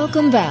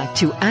 Welcome back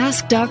to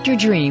Ask Dr.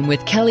 Dream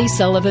with Kelly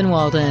Sullivan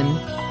Walden.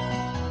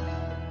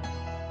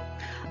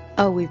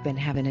 Oh, we've been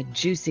having a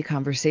juicy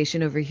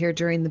conversation over here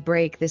during the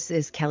break. This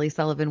is Kelly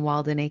Sullivan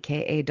Walden,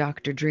 a.k.a.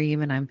 Dr.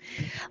 Dream, and I'm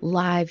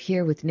live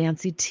here with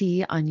Nancy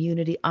T. on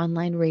Unity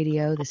Online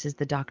Radio. This is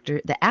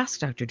the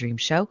Ask Dr. Dream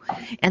show,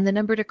 and the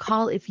number to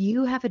call if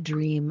you have a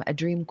dream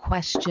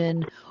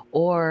question,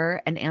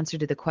 or an answer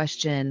to the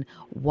question,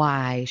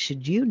 why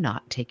should you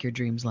not take your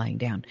dreams lying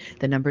down?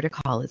 The number to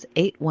call is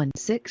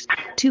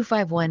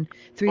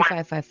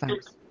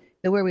 816-251-3555.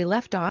 So where we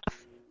left off,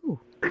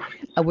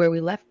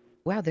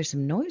 wow, there's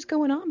some noise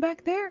going on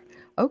back there.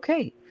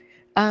 Okay.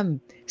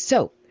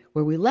 So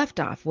where we left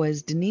off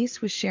was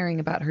Denise was sharing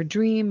about her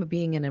dream of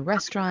being in a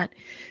restaurant,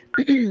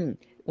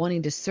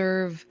 wanting to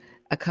serve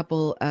a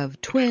couple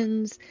of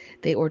twins.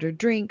 They ordered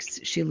drinks.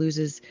 She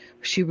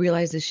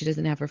realizes she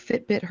doesn't have her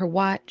Fitbit, her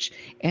watch,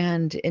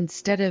 and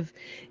instead of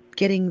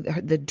getting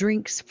the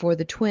drinks for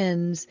the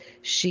twins,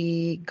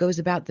 she goes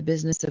about the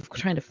business of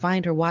trying to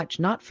find her watch,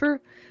 not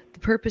for the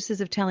purposes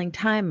of telling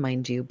time,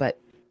 mind you, but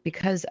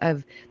because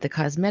of the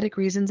cosmetic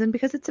reasons and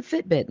because it's a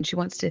Fitbit and she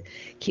wants to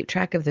keep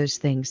track of those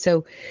things.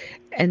 So,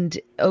 and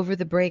over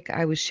the break,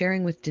 I was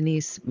sharing with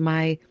Denise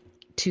my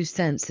 2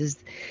 cents is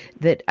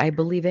that I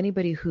believe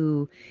anybody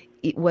who,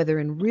 whether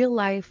in real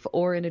life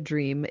or in a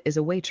dream, is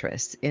a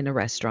waitress in a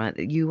restaurant.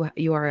 You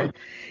are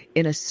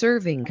in a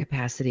serving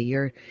capacity.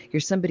 You're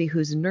somebody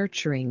who's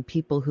nurturing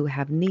people who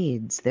have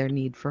needs, their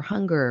need for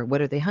hunger.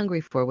 What are they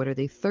hungry for? What are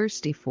they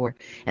thirsty for?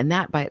 And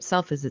that by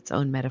itself is its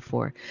own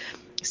metaphor.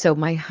 So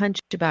my hunch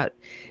about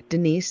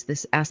Denise,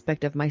 this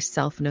aspect of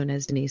myself known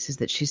as Denise, is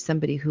that she's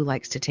somebody who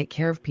likes to take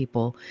care of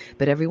people,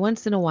 but every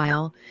once in a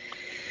while,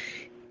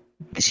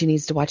 she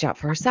needs to watch out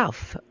for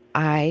herself.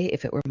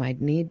 If it were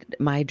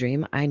my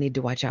dream, I need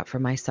to watch out for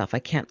myself. I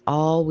can't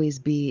always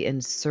be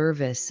in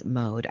service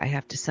mode. I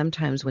have to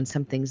sometimes, when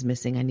something's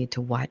missing, I need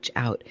to watch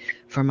out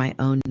for my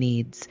own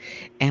needs.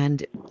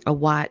 And a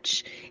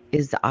watch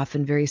is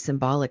often very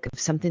symbolic of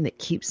something that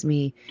keeps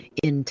me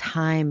in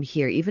time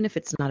here. Even if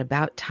it's not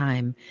about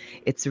time,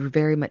 it's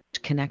very much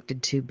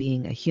connected to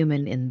being a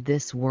human in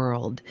this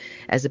world,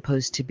 as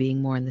opposed to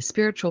being more in the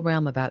spiritual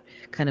realm about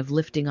kind of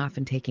lifting off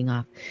and taking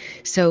off.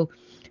 So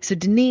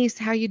Denise,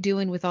 how are you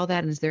doing with all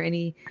that? And is there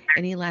any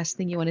last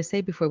thing you want to say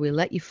before we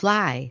let you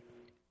fly?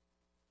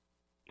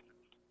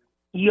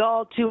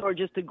 Y'all two are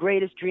just the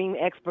greatest dream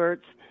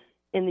experts.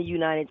 in the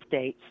United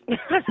States.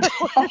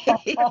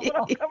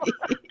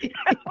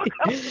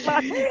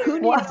 Who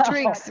needs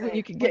drinks when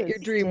you can get your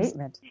dreams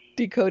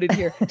decoded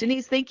here?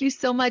 Denise, thank you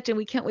so much, and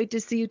we can't wait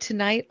to see you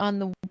tonight on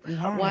the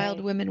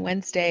Wild Women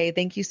Wednesday.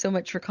 Thank you so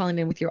much for calling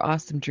in with your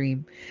awesome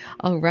dream.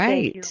 All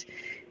right. Thank you.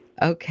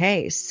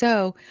 Okay,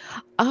 so,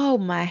 oh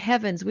my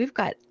heavens, we've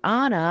got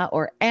Anna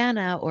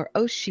or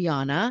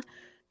Oceana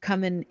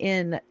coming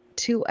in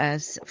to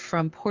us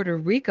from Puerto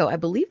Rico. I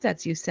believe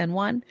that's you, San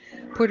Juan.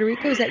 Puerto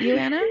Rico, is that you,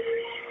 Anna?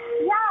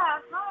 Yeah,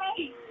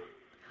 hi.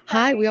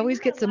 Hi, we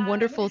always get some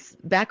wonderful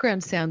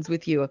background sounds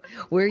with you.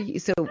 Where you,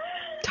 so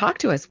talk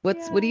to us. What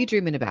are you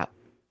dreaming about?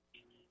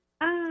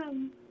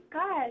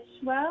 Gosh,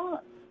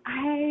 well,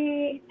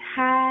 I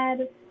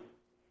had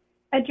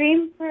a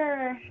dream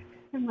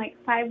from like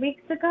 5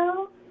 weeks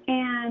ago,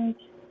 and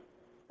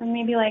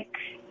maybe I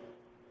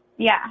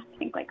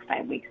think like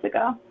 5 weeks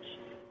ago.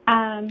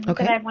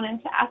 That I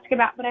wanted to ask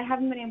about, but I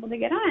haven't been able to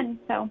get on.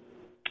 So,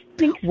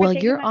 thanks for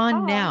taking you're my on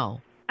call.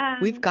 now.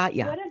 We've got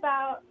you. What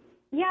about?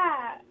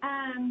 Yeah.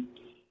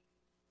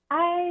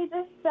 I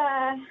just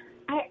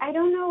I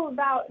don't know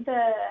about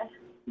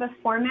the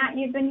format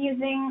you've been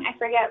using. I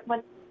forget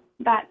what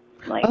that's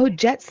like. Oh,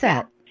 Jet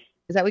Set.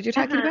 Is that what you're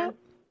talking about?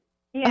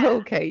 Yeah. Oh,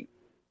 okay.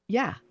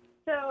 Yeah.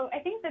 So I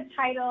think the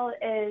title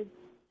is,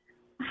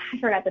 I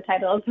forgot the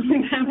title, it's a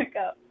long time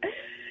ago.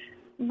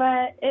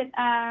 But it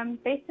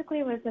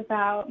basically was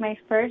about my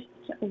first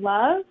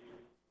love,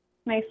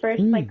 my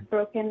first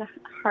broken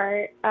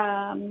heart,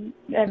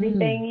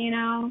 everything,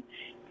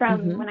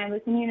 from when I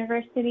was in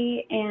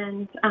university.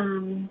 And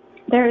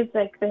there was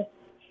like this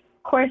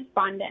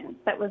correspondence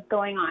that was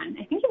going on.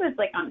 I think it was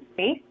like on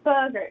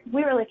Facebook, or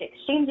we were like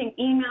exchanging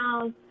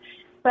emails.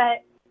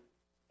 But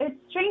it's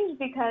strange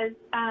because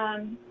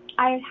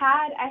I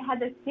had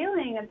this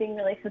feeling of being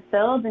really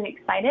fulfilled and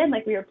excited,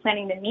 like we were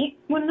planning to meet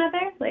one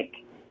another, like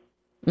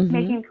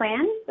making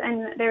plans,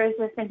 and there was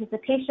this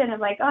anticipation of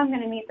like, oh, I'm going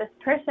to meet this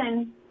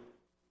person,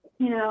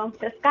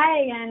 this guy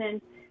again,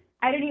 and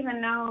I didn't even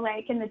know,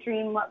 like, in the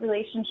dream what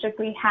relationship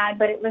we had,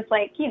 but it was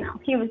like,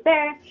 he was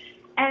there,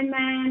 and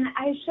then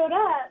I showed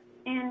up,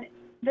 and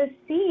the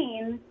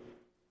scene,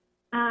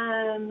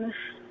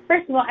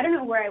 first of all, I don't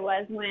know where I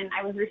was when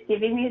I was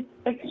receiving these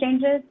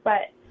exchanges,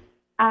 but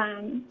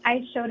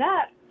I showed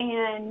up,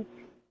 and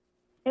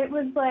it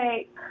was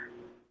like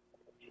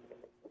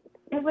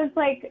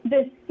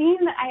this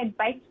scene that I had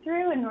biked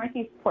through in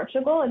Northeast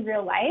Portugal in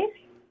real life,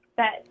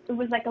 that it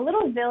was like a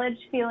little village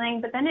feeling,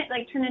 but then it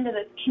like turned into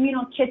this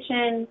communal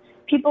kitchen.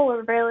 People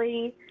were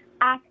really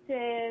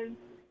active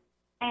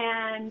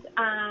and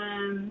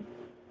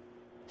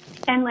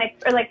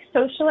like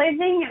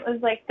socializing. It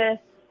was like this,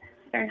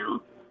 I don't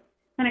know,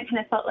 and it kind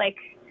of felt like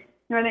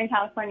Northern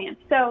California.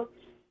 So,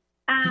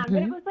 but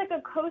it was like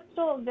a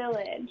coastal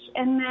village.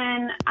 And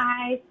then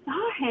I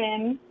saw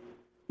him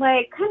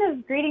like kind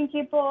of greeting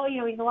people,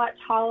 he's a lot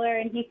taller,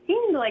 and he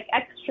seemed like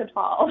extra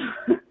tall,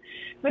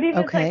 but he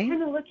was like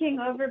kind of looking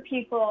over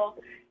people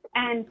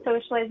and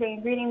socializing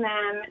and greeting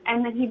them.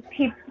 And then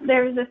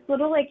there was this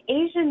little like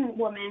Asian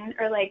woman,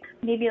 or like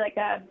maybe like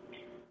a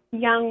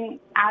young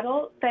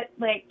adult, that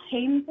like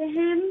came to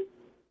him,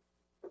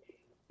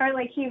 or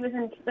like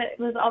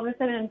was all of a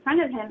sudden in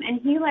front of him, and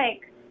he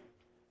like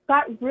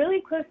got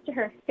really close to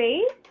her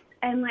face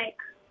and like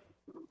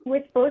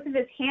with both of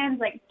his hands,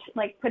 like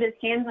put his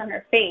hands on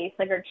her face,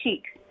 like her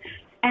cheeks.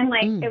 And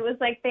like, it was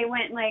like they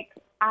went like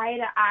eye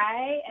to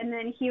eye, and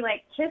then he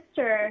like kissed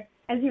her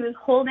as he was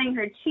holding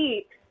her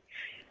cheeks.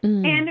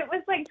 And it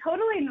was like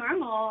totally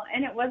normal.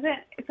 And it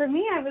wasn't, for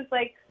me, I was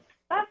like,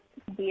 that's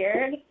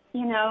weird,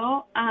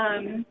 but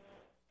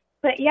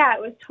yeah,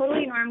 it was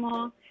totally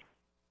normal.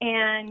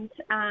 And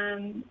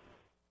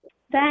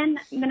then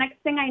the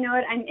next thing I know,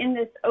 I'm in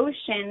this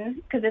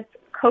ocean, because it's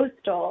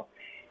coastal.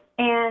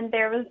 And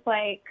there was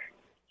like,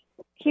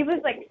 he was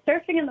like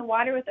surfing in the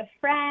water with a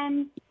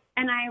friend,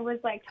 and I was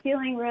like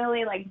feeling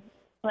really like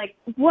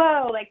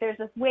whoa, like there's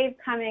this wave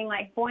coming,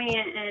 like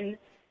buoyant, and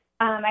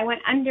I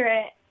went under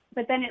it,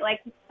 but then it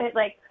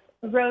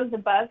rose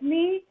above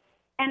me,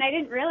 and I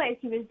didn't realize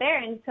he was there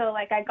until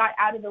like I got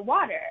out of the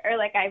water, or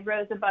like I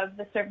rose above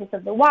the surface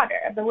of the water,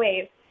 of the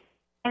wave.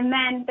 And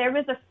then there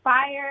was a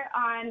fire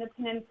on the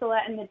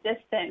peninsula in the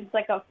distance,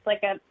 like a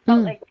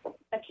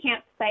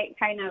campsite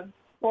kind of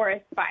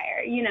forest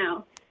fire,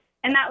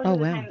 and that was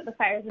the time that the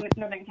fires in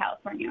Northern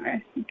California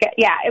were.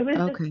 Yeah, it was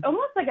just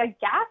almost like a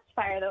gas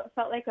fire, though. It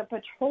felt like a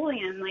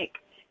petroleum, like,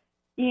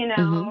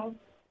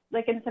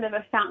 like instead of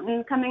a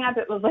fountain coming up,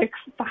 it was like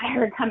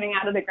fire coming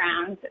out of the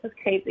ground. It was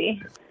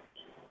crazy.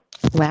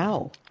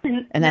 Wow.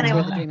 And that's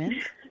what the dream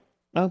is?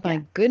 Oh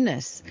my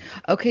goodness.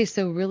 Okay,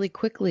 so really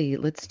quickly,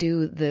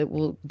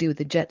 we'll do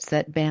the Jet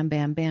Set bam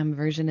bam bam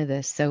version of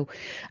this. So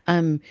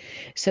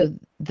so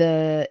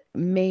the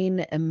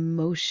main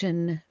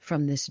emotion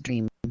from this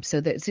dream. So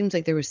it seems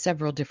like there were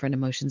several different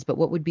emotions, but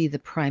what would be the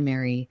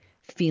primary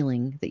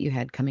feeling that you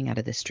had coming out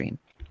of this dream?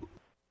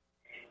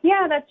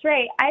 Yeah, that's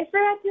right. I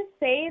forgot to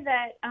say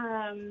that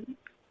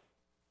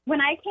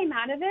when I came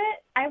out of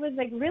it, I was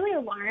like really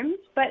alarmed.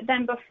 But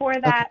then before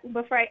that,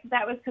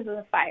 that was because of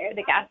the fire,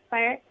 the gas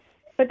fire.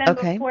 But then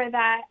before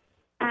that,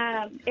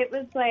 it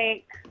was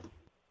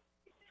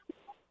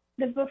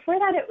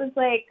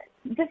like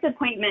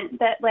disappointment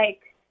that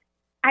like,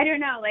 I don't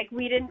know, like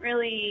we didn't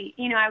really,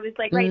 I was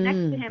like right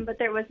next to him, but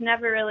there was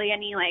never really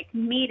any like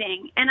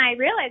meeting. And I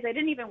realized I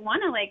didn't even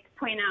want to like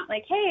point out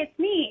like, hey, it's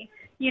me,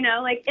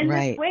 like in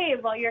this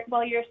wave while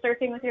you're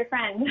surfing with your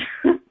friend.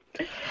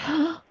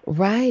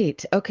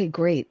 Right. Okay,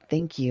 great.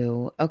 Thank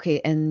you.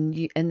 Okay. And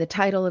the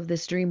title of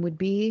this dream would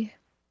be?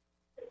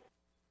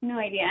 No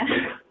idea.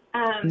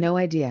 No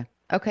idea.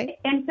 Okay.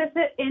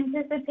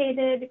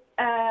 Anticipated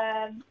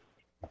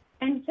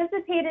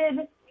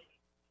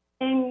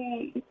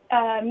in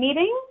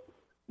meeting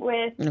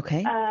with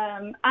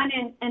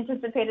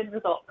unanticipated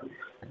results.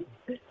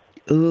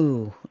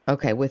 Ooh,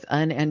 okay, with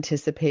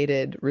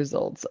unanticipated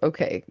results.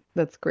 Okay,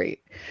 that's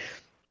great.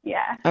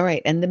 Yeah. All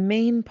right, and the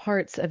main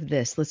parts of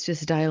this, let's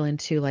just dial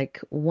into like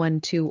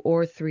 1, 2,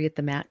 or 3 at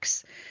the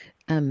max,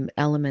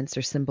 elements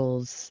or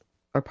symbols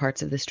or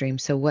parts of this dream.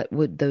 So what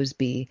would those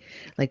be?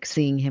 Like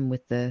seeing him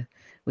with the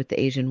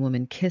Asian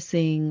woman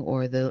kissing,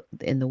 or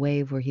in the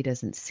wave where he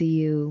doesn't see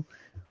you,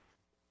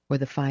 or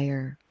the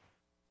fire.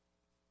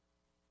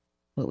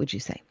 What would you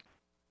say?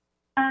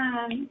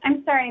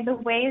 I'm sorry, the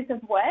waves of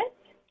what?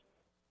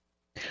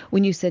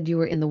 When you said you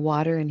were in the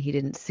water and he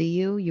didn't see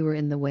you, you were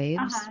in the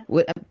waves.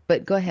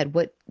 But go ahead.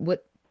 What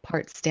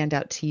parts stand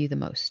out to you the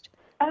most?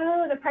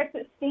 Oh, the parts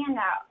that stand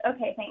out.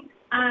 Okay, thanks.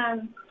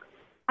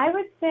 I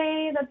would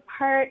say the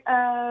part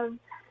of,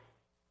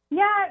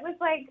 it was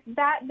like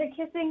that, the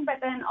kissing, but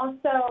then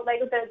also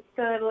like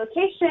the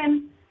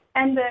location,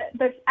 and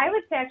the I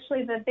would say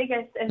actually the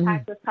biggest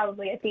impact was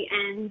probably at the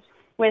end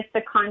with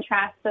the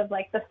contrast of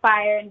like the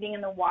fire and being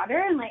in the water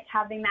and like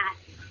having that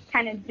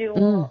kind of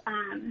dual,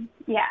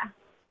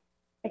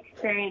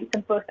 experience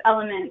of both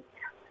elements.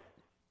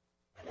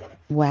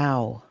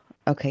 Wow.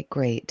 Okay,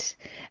 great.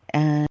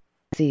 And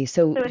see,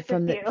 so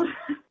from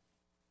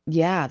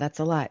yeah, that's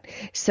a lot.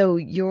 So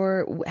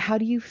how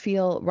do you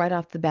feel right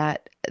off the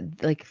bat,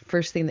 like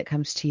first thing that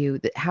comes to you,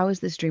 how is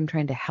this dream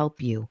trying to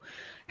help you?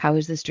 How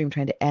is this dream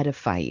trying to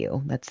edify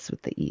you? That's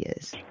what the E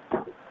is.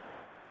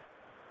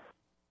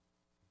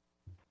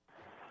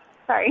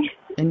 Sorry.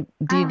 And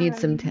do you need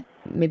some,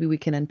 maybe we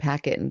can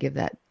unpack it and give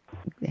that,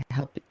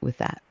 help with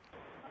that.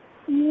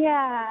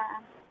 Yeah.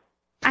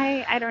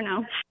 I don't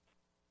know.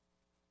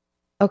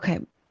 Okay.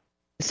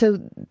 So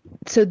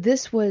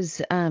this was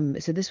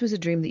a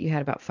dream that you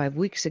had about 5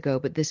 weeks ago,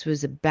 but this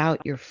was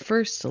about your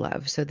first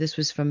love. So this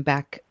was from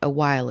back a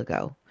while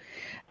ago.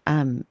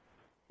 This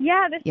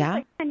was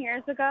like 10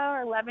 years ago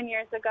or 11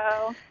 years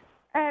ago.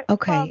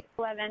 12,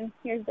 11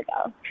 years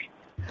ago.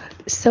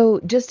 So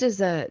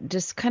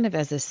just kind of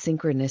as a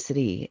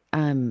synchronicity,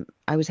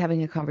 I was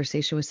having a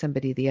conversation with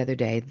somebody the other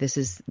day.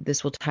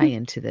 This will tie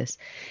into this,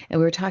 and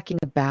we were talking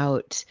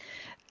about,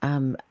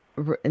 and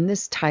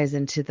this ties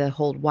into the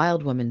whole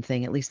wild woman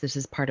thing. At least this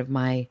is part of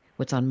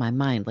what's on my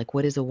mind. Like,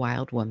 what is a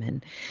wild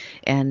woman?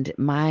 And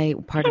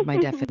part of my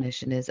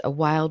definition is a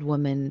wild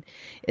woman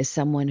is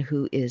someone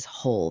who is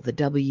whole. The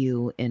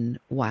W in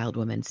wild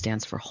woman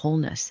stands for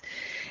wholeness.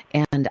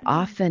 And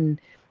often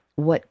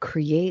what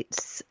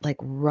creates like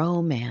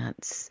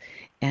romance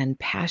and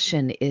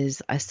passion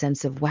is a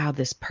sense of, wow,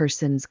 this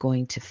person's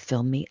going to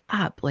fill me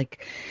up.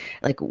 Like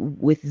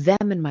with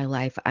them in my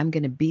life, I'm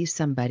going to be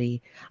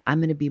somebody, I'm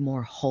going to be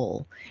more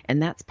whole.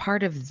 And that's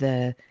part of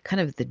the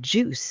kind of the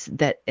juice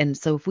and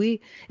so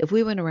if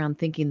we went around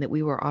thinking that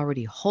we were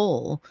already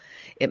whole,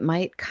 it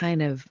might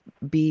kind of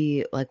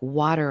be like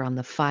water on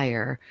the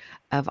fire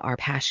of our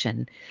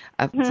passion.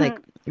 It's like,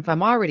 if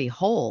I'm already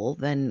whole,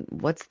 then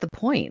what's the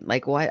point?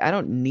 Like, why? I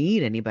don't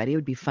need anybody. It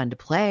would be fun to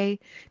play,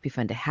 it'd be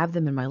fun to have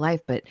them in my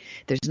life, but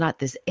there's not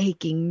this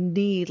aching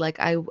need. Like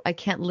I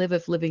can't live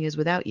if living is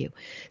without you.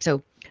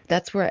 So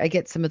that's where I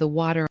get some of the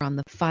water on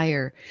the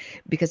fire,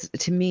 because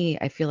to me,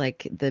 I feel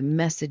like the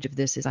message of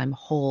this is I'm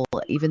whole,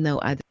 even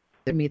though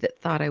me that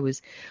thought I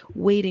was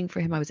waiting for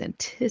him, I was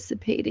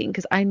anticipating,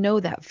 because I know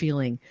that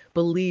feeling,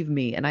 believe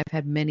me, and I've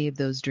had many of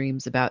those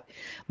dreams about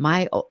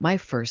my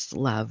first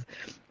love,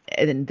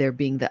 and there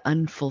being the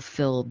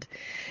unfulfilled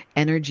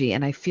energy.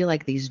 And I feel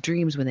like these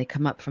dreams, when they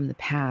come up from the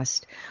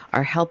past,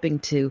 are helping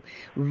to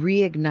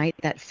reignite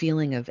that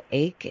feeling of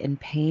ache and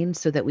pain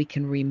so that we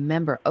can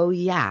remember, oh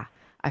yeah,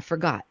 I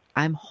forgot,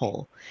 I'm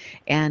whole.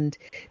 And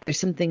there's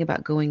something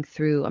about going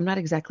through, I'm not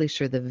exactly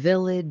sure, the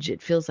village.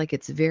 It feels like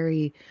it's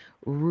very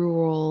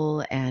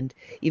rural. And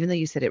even though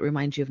you said it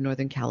reminds you of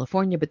Northern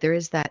California, but there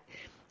is that,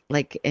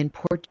 like in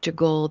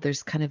Portugal,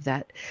 there's kind of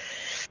that,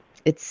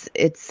 it's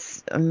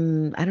I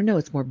don't know,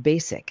 it's more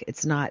basic.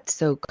 It's not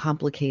so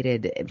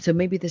complicated. So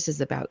maybe this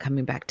is about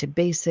coming back to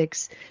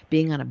basics,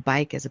 being on a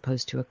bike as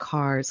opposed to a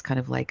car. It's kind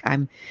of like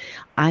I'm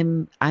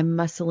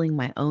muscling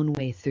my own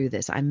way through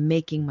this. I'm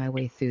making my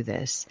way through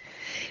this.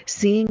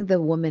 Seeing the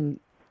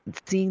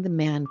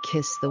man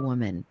kiss the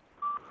woman.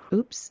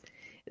 Oops.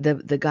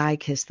 the guy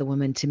kissed the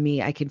woman, to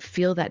me, I can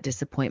feel that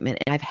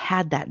disappointment, and I've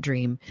had that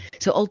dream.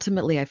 So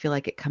ultimately, I feel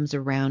like it comes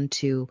around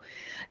to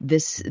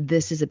this.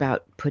 This is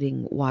about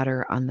putting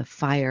water on the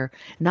fire,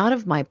 not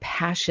of my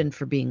passion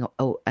for being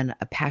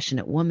a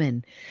passionate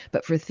woman,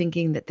 but for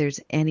thinking that there's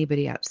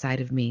anybody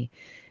outside of me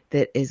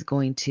that is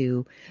going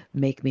to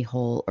make me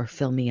whole or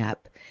fill me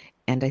up.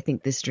 And I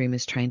think this dream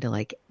is trying to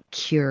like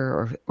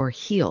cure or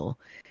heal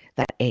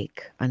that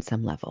ache on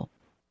some level.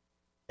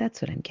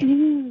 That's what I'm getting.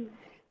 Mm-hmm.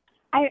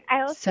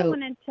 I also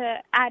wanted to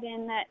add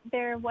in that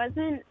there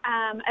wasn't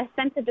a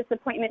sense of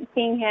disappointment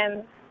seeing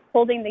him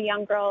holding the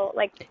young girl,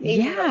 like,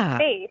 yeah,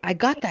 face. I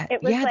got that.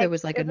 It was there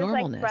was like a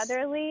normalness. Like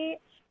brotherly.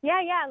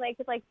 Yeah,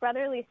 like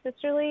brotherly,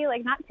 sisterly,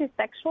 like not too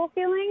sexual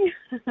feeling.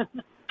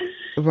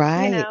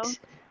 Right. You know?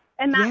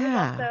 And that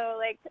was also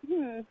like,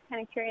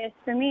 kind of curious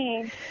for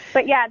me.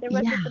 But yeah, there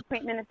was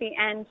disappointment at the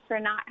end for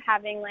not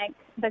having like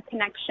the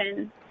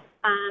connection,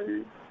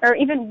 or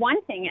even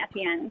wanting at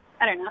the end.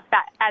 I don't know if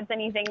that adds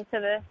anything to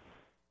the.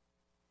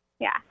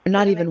 Yeah.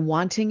 Not even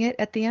wanting it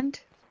at the end?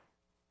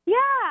 Yeah.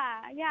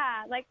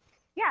 Like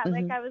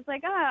I was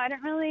like, oh, I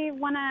don't really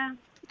want to,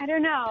 I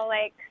don't know,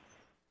 like,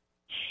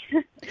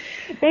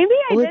 maybe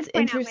I did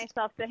point out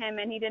myself to him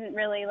and he didn't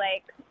really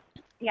like,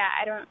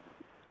 I don't,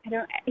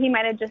 he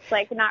might have just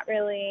like not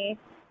really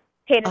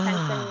paid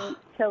attention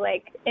to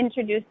like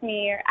introduce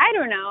me, or I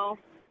don't know.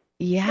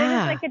 Yeah. There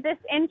was like a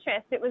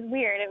disinterest. It was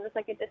weird. It was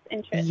like a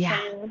disinterest. Yeah.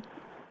 And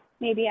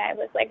maybe I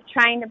was like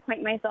trying to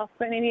point myself,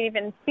 but maybe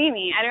even see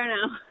me. I don't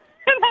know.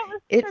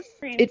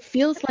 It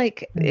feels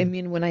like, I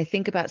mean, when I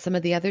think about some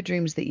of the other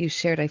dreams that you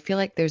shared, I feel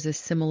like there's a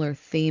similar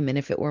theme. And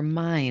if it were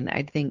mine,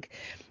 I'd think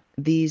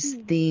these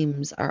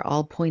themes are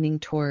all pointing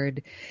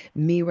toward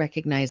me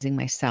recognizing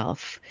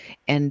myself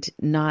and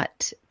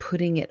not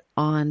putting it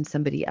on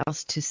somebody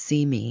else to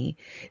see me,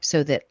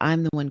 so that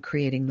I'm the one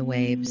creating the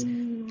waves.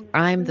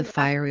 I'm the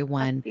fiery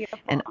one,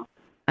 and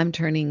I'm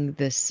turning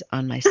this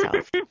on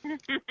myself.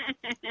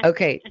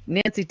 Okay,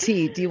 Nancy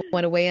T, do you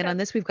want to weigh in on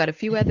this? We've got a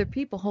few other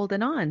people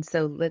holding on,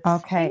 so let's.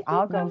 Okay,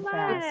 I'll go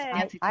fast.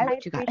 Nancy, I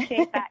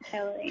appreciate that,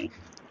 Kelly.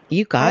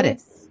 You got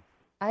it.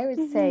 I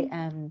would say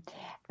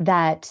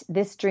that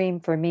this dream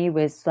for me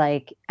was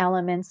like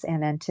elements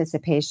and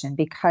anticipation,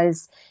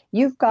 because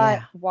you've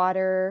got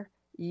water,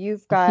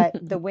 you've got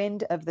the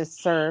wind of the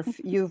surf,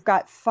 you've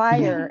got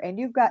fire, and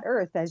you've got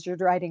earth as you're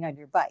riding on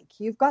your bike.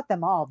 You've got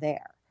them all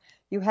there.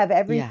 You have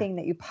everything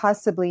that you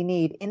possibly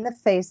need in the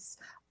face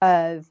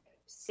of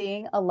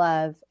seeing a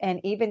love, and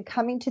even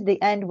coming to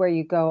the end where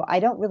you go, I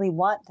don't really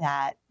want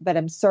that, but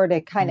I'm sort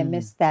of kind of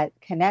miss that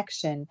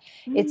connection.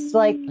 It's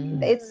like,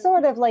 it's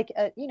sort of like,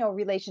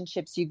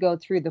 relationships, you go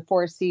through the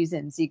 4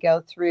 seasons, you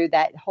go through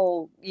that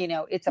whole,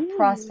 it's a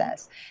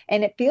process.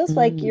 And it feels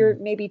like you're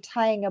maybe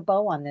tying a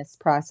bow on this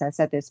process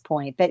at this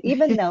point, that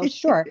even though,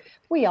 sure,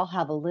 we all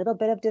have a little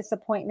bit of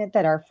disappointment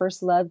that our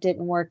first love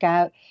didn't work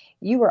out,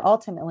 you were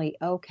ultimately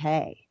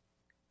okay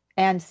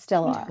and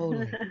still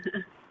are.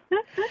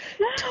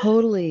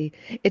 Totally.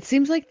 It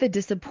seems like the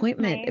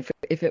disappointment,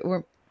 if it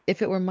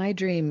were my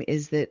dream,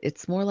 is that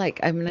it's more like,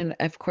 I mean,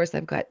 of course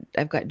I've got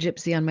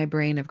Gypsy on my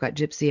brain. I've got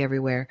Gypsy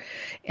everywhere.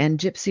 And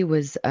Gypsy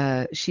was,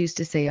 she used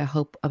to say a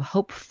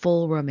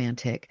hopeful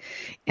romantic.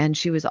 And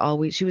she was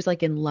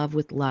like in love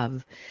with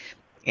love.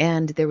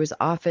 And there was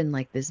often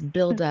like this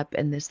build up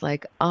and this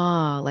like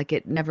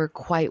it never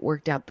quite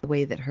worked out the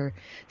way that her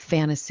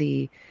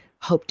fantasy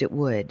hoped it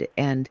would.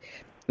 And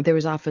there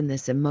was often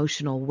this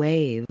emotional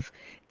wave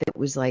that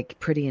was like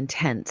pretty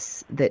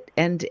intense,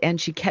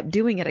 and she kept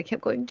doing it. I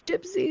kept going,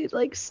 Gypsy,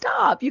 like,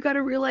 stop. You got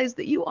to realize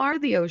that you are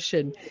the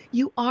ocean.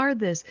 You are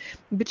this.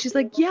 But she's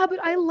like, yeah, but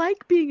I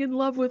like being in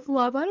love with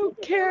love. I don't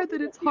care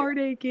that it's heart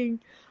aching.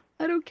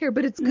 I don't care.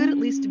 But it's good at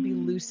least to be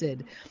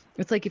lucid.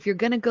 It's like, if you're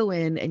going to go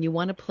in and you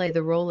want to play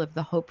the role of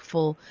the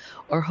hopeful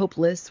or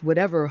hopeless,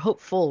 whatever,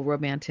 hopeful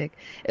romantic,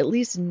 at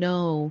least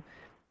know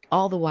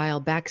all the while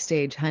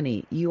backstage,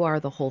 honey, you are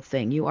the whole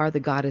thing. You are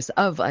the goddess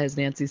of, as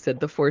Nancy said,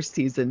 the 4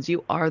 seasons.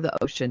 You are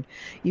the ocean.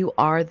 You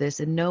are this.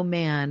 And no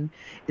man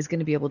is going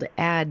to be able to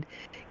add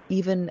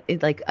even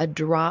like a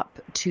drop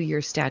to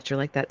your stature,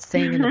 like that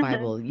saying in the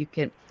Bible.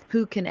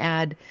 Who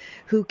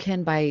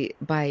can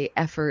by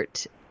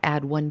effort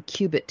add 1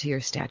 cubit to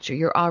your stature?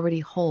 You're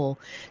already whole.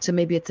 So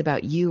maybe it's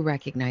about you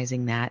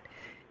recognizing that.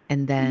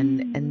 And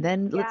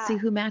then let's see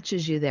who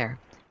matches you there.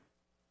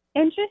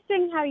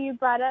 Interesting how you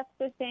brought up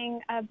the thing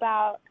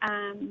about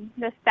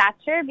the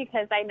stature,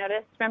 because I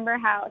noticed, remember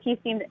how he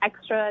seemed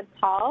extra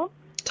tall?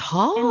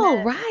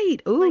 Right.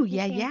 Ooh,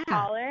 yeah.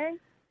 Taller.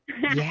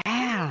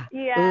 Yeah.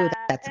 Yeah. Ooh,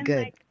 that's and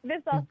good. Like,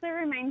 this also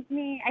reminds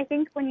me, I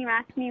think when you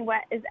asked me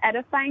what is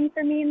edifying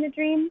for me in the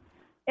dream,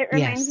 it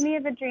reminds me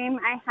of a dream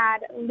I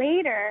had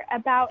later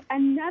about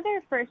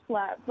another first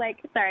love.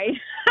 Like,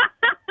 sorry.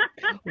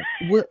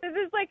 This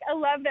is like a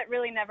love that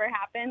really never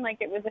happened. Like,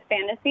 it was a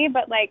fantasy,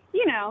 but like,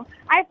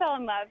 I fell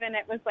in love, and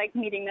it was like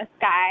meeting this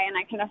guy, and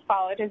I kind of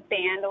followed his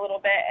band a little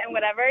bit and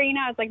whatever,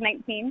 I was like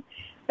 19.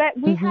 But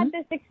we had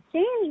this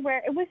exchange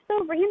where it was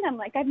so random.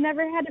 Like, I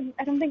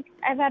don't think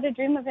I've had a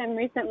dream of him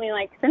recently,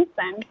 like, since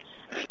then.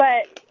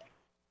 But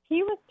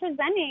he was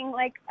presenting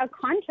like a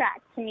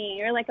contract to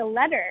me, or like a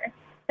letter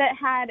that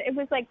it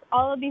was like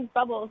all of these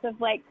bubbles of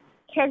like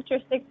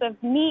characteristics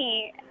of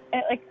me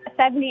at like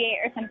 78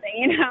 or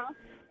something,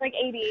 like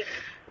 80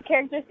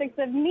 characteristics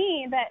of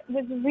me that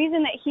was the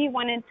reason that he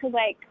wanted to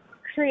like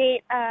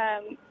create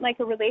like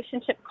a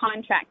relationship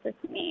contract with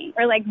me,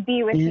 or like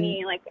be with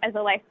me like as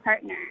a life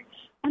partner.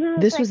 And I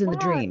was this like, was in wow, the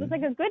dream. It was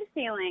like a good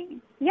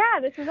feeling. Yeah,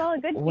 this was all a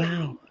good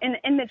feeling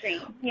in the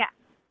dream. Yeah.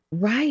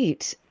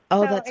 Right.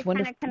 Oh, so that's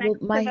wonderful. It kind of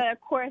connects to the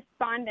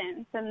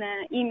correspondence and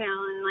the email,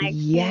 and like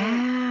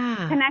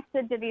yeah,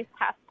 connected to these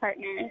past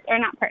partners, or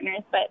not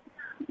partners, but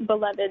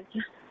beloveds,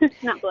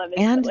 not beloveds.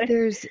 And but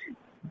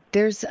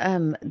there's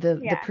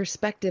the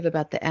perspective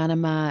about the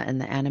anima and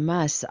the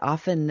animus.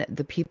 Often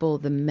the people,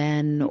 the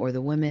men or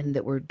the women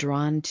that we're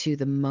drawn to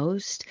the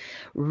most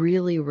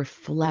really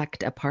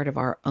reflect a part of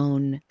our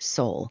own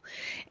soul.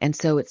 And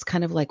so it's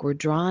kind of like we're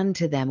drawn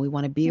to them. We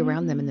want to be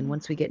around them. And then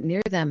once we get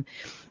near them,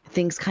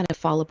 things kind of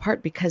fall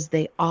apart because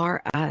they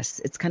are us.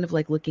 It's kind of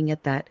like looking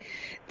at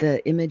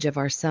the image of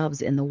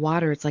ourselves in the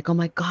water. It's like, oh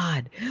my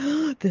God,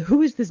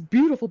 who is this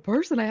beautiful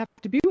person? I have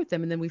to be with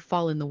them. And then we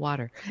fall in the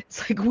water.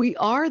 It's like, we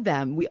are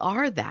them. We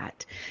are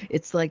that.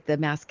 It's like the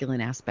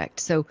masculine aspect.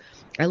 So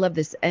I love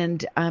this.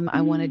 And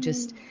I want to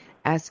just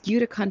ask you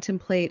to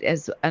contemplate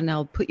and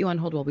I'll put you on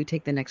hold while we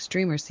take the next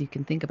streamer so you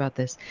can think about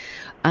this,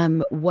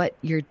 what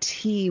your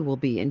tea will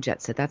be in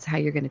Jet Set. That's how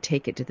you're going to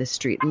take it to the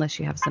street, unless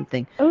you have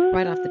something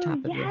right off the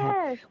top of your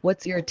head.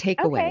 What's your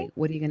takeaway? Okay.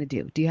 What are you going to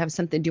do? Do you have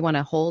something? Do you want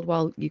to hold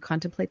while you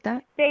contemplate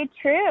that? Stay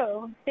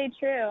true. Stay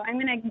true. I'm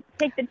going to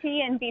take the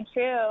tea and be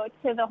true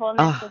to the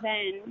wholeness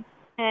within.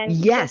 And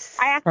yes,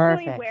 I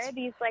actually wear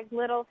these like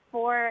little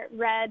 4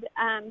 red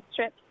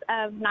strips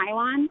of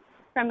nylon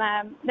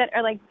that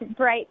are like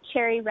bright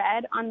cherry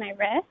red on my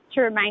wrist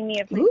to remind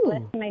me of my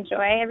bliss and my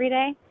joy every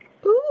day.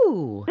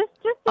 Ooh. Just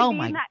to be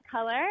in that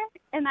color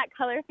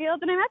field.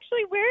 And I'm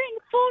actually wearing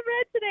full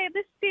red today.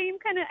 The same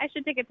kind of, I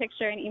should take a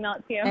picture and email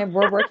it to you. And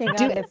we're working on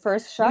the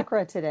first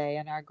chakra today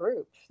in our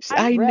group.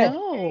 I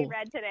know.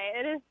 Red today.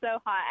 It is so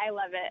hot. I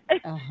love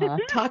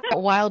it. Talk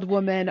about wild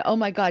woman. Oh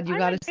my God, you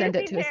got to send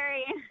it to us.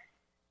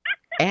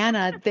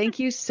 Anna, thank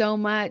you so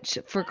much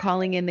for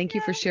calling in. Thank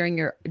you for sharing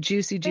your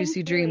juicy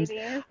dreams.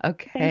 Ladies.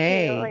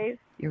 Okay.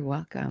 You're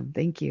welcome.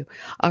 Thank you.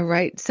 All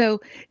right.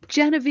 So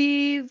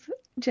Genevieve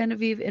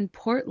in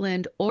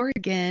Portland,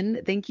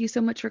 Oregon, thank you so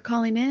much for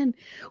calling in.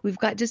 We've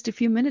got just a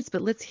few minutes,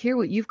 but let's hear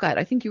what you've got.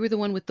 I think you were the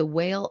one with the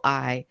whale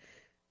eye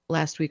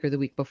last week or the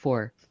week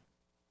before.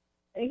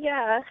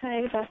 Yeah.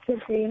 Hi, Dr.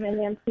 Dream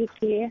and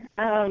MCT.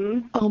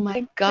 Oh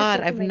my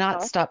God, I've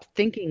not stopped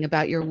thinking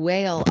about your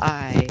whale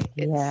eye.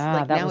 It's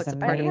like now it's a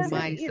part of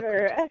my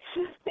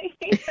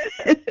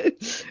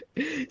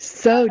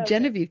So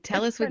Genevieve,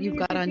 tell us what you've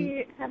got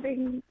on.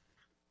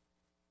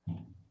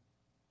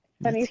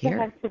 Funny to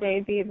have today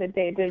be the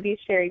day to be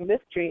sharing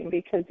this dream,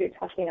 because you're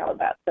talking all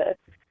about the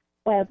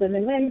Wild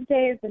Women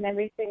Wednesdays and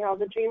everything all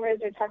the dreamers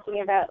are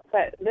talking about.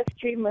 But this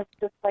dream was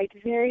just like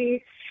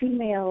very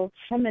female,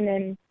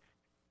 feminine.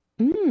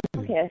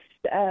 Focused.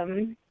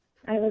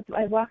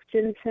 I walked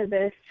into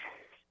this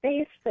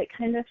space that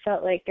kind of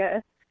felt like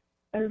a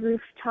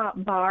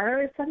rooftop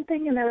bar or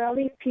something, and there were all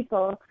these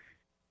people,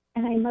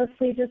 and I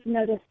mostly just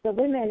noticed the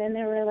women, and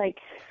there were like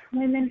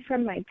women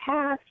from my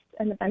past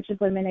and a bunch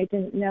of women I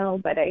didn't know,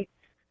 but I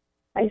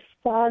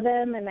saw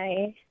them, and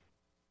I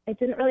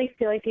didn't really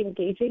feel like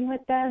engaging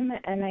with them,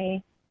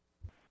 and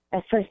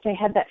at first I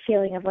had that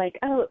feeling of like,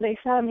 oh, they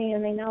saw me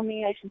and they know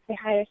me, I should say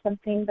hi or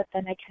something, but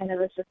then I kind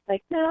of was just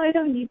like, no, I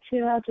don't need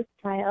to, I'll just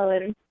smile,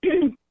 and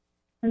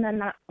then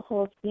that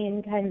whole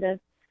scene kind of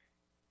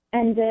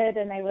ended,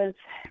 and I was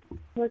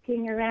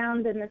looking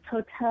around in this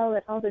hotel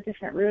at all the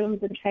different rooms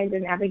and trying to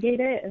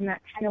navigate it, and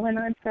that kind of went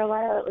on for a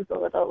while. It was a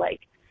little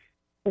like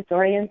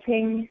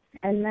disorienting,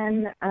 and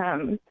then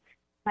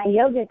my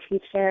yoga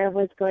teacher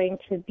was going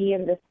to be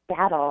in this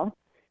battle.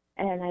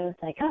 And I was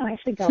like, oh, I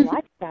should go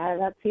watch that.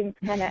 That seems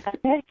kind of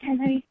epic.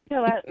 And I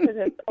go out to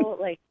this old,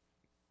 like,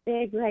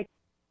 big, like,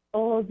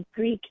 old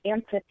Greek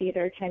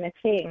amphitheater kind of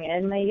thing.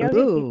 And my yoga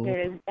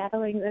teacher is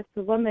battling this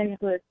woman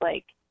who is,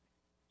 like,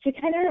 she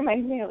kind of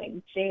reminds me of, like,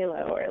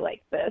 J-Lo, or,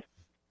 like, this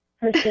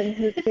person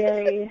who's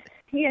very,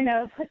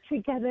 put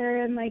together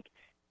and, like,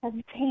 has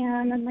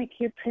tan and, like,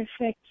 your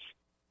perfect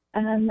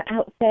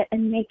outfit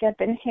and makeup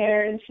and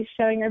hair. And she's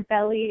showing her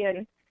belly,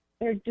 and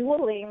they're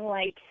dueling,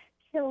 like,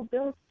 Kill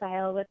Bill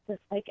style, with this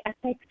like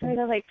epic sort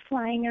of like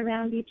flying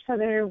around each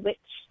other witch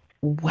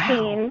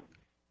scene.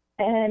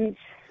 And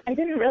I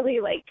didn't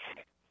really like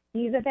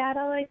see the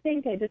battle, I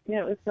think. I just knew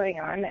it was going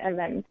on. And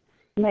then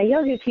my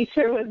yoga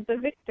teacher was the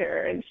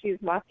victor, and she's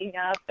walking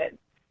up, but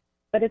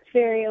it's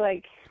very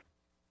like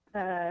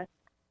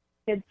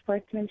good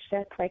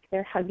sportsmanship, like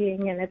they're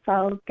hugging and it's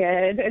all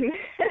good. And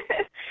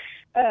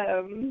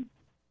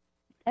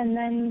and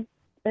then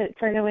it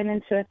sort of went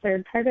into a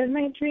third part of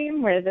my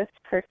dream where this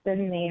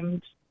person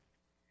named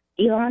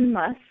Elon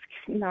Musk,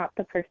 not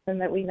the person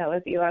that we know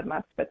as Elon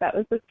Musk, but that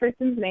was this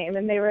person's name,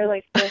 and they were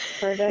like this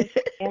sort of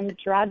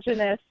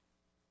androgynous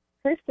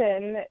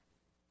person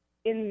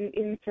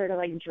in sort of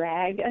like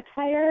drag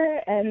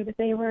attire, and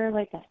they were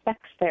like a sex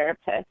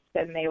therapist,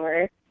 and they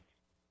were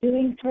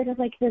doing sort of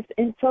like this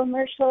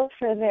infomercial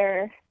for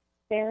their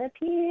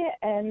therapy,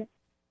 and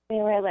they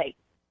were like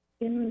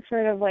in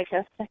sort of like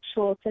a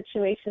sexual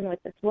situation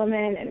with this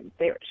woman, and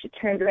she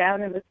turned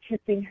around and was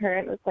kissing her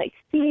and was like,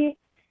 see,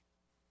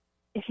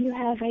 if you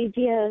have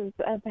ideas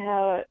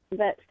about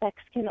that sex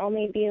can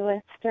only be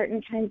with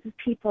certain kinds of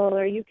people,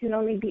 or you can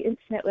only be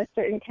intimate with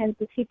certain kinds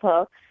of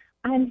people,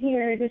 I'm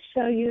here to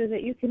show you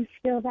that you can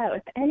feel that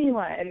with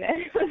anyone.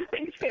 It was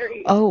like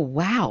very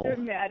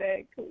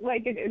dramatic,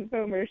 like an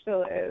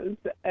infomercial is,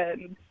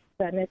 and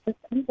then it just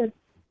ended.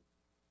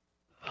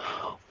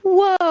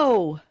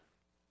 Whoa,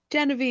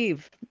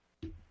 Genevieve,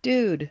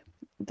 dude,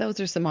 those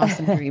are some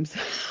awesome dreams.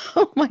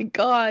 Oh my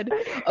God.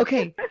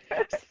 Okay.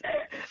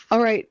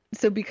 All right.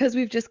 So because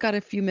we've just got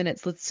a few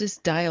minutes, let's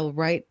just dial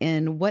right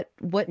in. What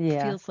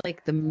feels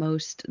like the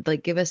most,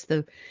 like, give us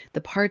the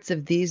parts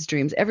of these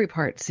dreams. Every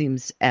part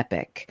seems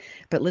epic,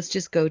 but let's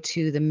just go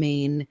to the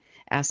main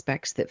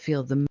aspects that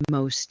feel the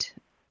most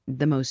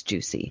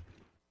juicy.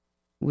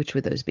 Which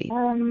would those be?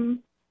 I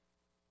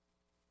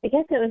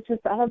guess it was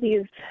just all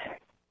these,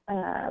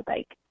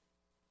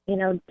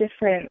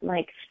 different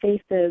like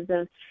faces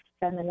of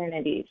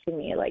femininity to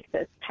me, like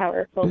this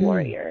powerful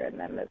warrior, and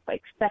then this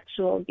like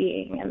sexual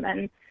being, and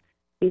then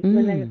these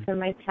women from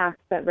my past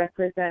that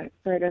represent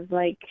sort of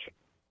like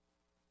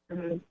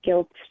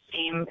guilt,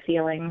 shame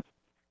feelings.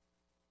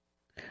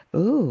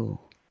 Ooh,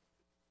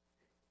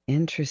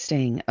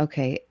 interesting.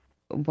 Okay,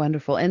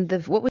 wonderful. And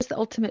what was the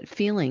ultimate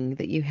feeling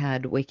that you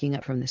had waking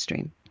up from this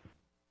dream?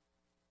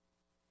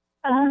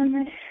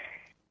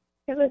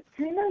 It was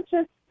kind of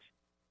just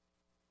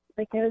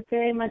like I was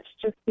very much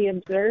just the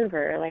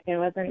observer. Like I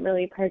wasn't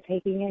really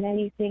partaking in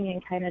anything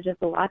and kind of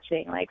just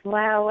watching. Like,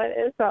 wow, what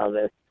is all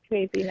this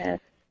craziness?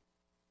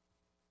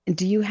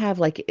 Do you have,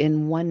 like,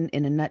 in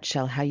a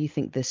nutshell, how you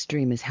think this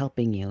dream is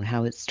helping you,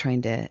 how it's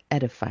trying to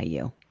edify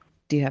you?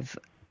 Do you have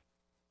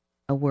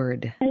a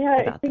word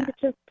about that? I think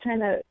it's just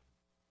kind of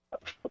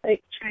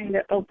like trying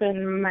to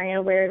open my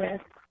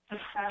awareness to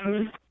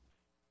some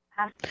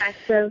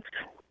aspects of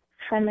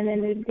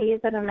femininity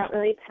that I'm not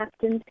really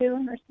tapped into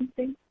or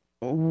something.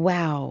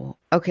 Wow.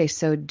 Okay,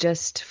 so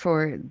just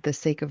for the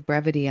sake of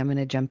brevity, I'm going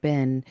to jump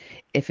in.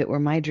 If it were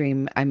my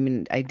dream,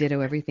 I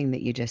ditto everything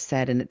that you just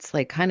said, and it's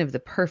like kind of the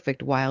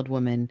perfect wild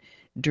woman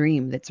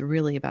dream that's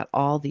really about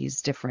all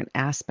these different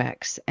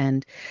aspects.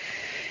 And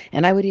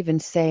I would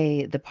even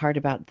say the part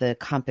about the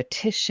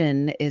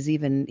competition is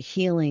even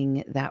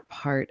healing that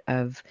part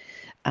of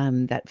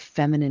that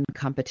feminine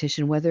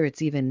competition, whether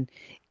it's even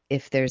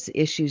if there's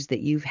issues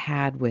that you've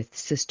had with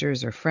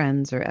sisters or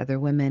friends or other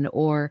women,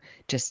 or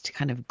just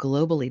kind of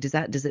globally. Does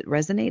it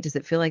resonate? Does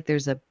it feel like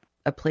there's a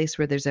place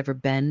where there's ever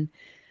been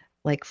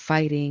like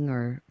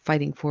fighting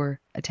for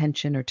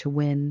attention or to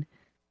win?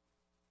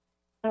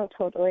 Oh,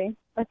 totally.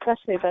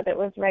 Especially that it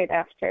was right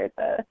after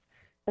the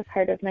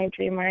part of my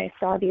dream where I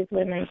saw these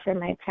women from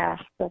my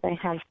past, that I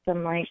have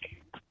some like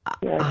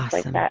feelings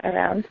like that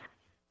around.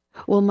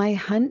 Well, my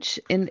hunch,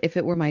 if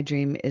it were my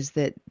dream, is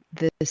that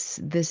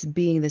this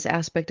being, this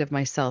aspect of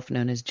myself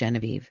known as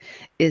Genevieve,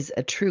 is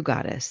a true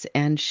goddess,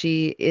 and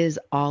she is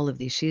all of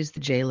these. She is the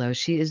J-Lo,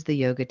 she is the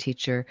yoga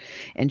teacher,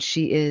 and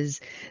she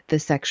is the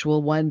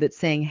sexual one that's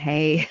saying,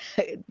 hey,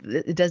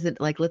 it doesn't,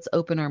 like, let's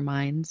open our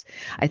minds.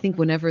 I think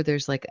whenever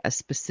there's like a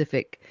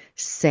specific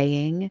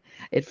saying,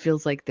 it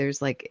feels like there's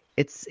like,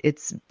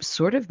 it's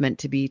sort of meant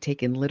to be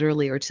taken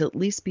literally, or to at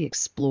least be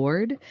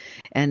explored.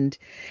 And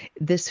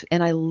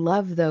I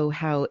love though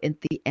how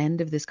at the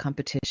end of this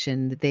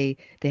competition they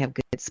have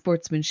good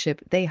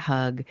sportsmanship, they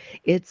hug.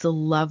 It's a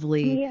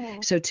lovely.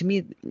 So to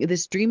me,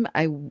 this dream,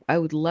 I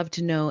would love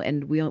to know,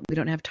 and we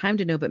don't have time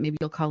to know, but maybe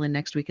you'll call in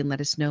next week and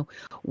let us know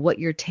what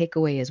your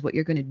takeaway is, what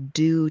you're going to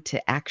do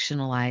to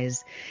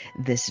actionalize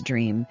this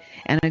dream.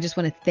 And I just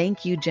want to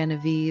thank you,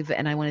 Genevieve,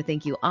 and I want to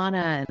thank you, Anna,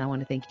 and I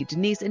want to thank you,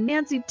 Denise, and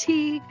Nancy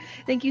T.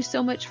 Thank you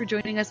so much for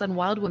joining us on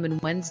Wild Woman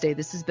Wednesday.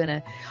 This has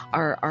been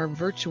our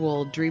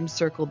virtual dream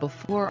circle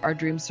before our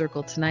dream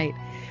circle tonight.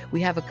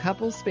 We have a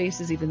couple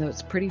spaces, even though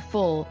it's pretty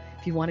full.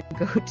 If you want to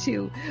go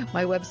to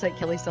my website,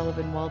 Kelly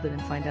Sullivan Walden,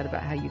 and find out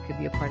about how you could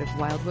be a part of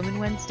Wild Women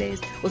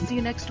Wednesdays. We'll see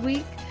you next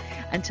week.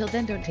 Until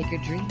then, don't take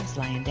your dreams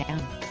lying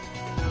down.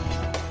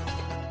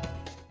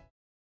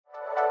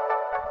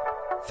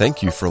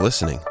 Thank you for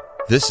listening.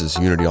 This is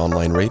Unity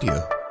Online Radio,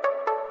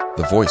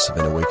 the voice of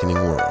an awakening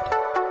world.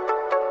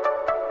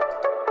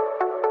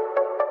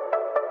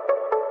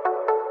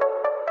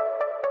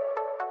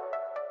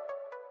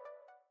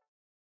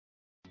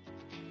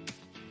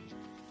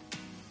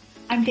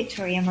 I'm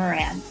Victoria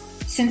Moran.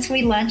 Since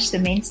we launched the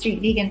Main Street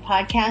Vegan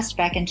podcast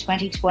back in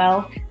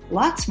 2012,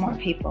 lots more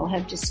people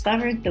have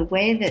discovered the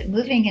way that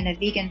moving in a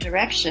vegan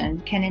direction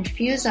can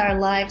infuse our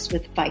lives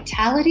with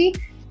vitality,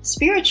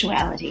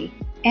 spirituality,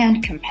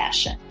 and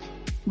compassion.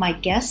 My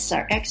guests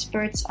are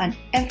experts on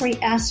every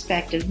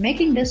aspect of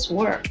making this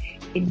work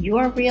in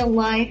your real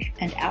life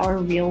and our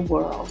real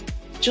world.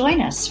 Join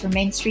us for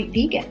Main Street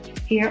Vegan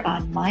here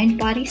on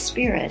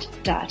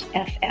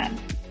mindbodyspirit.fm.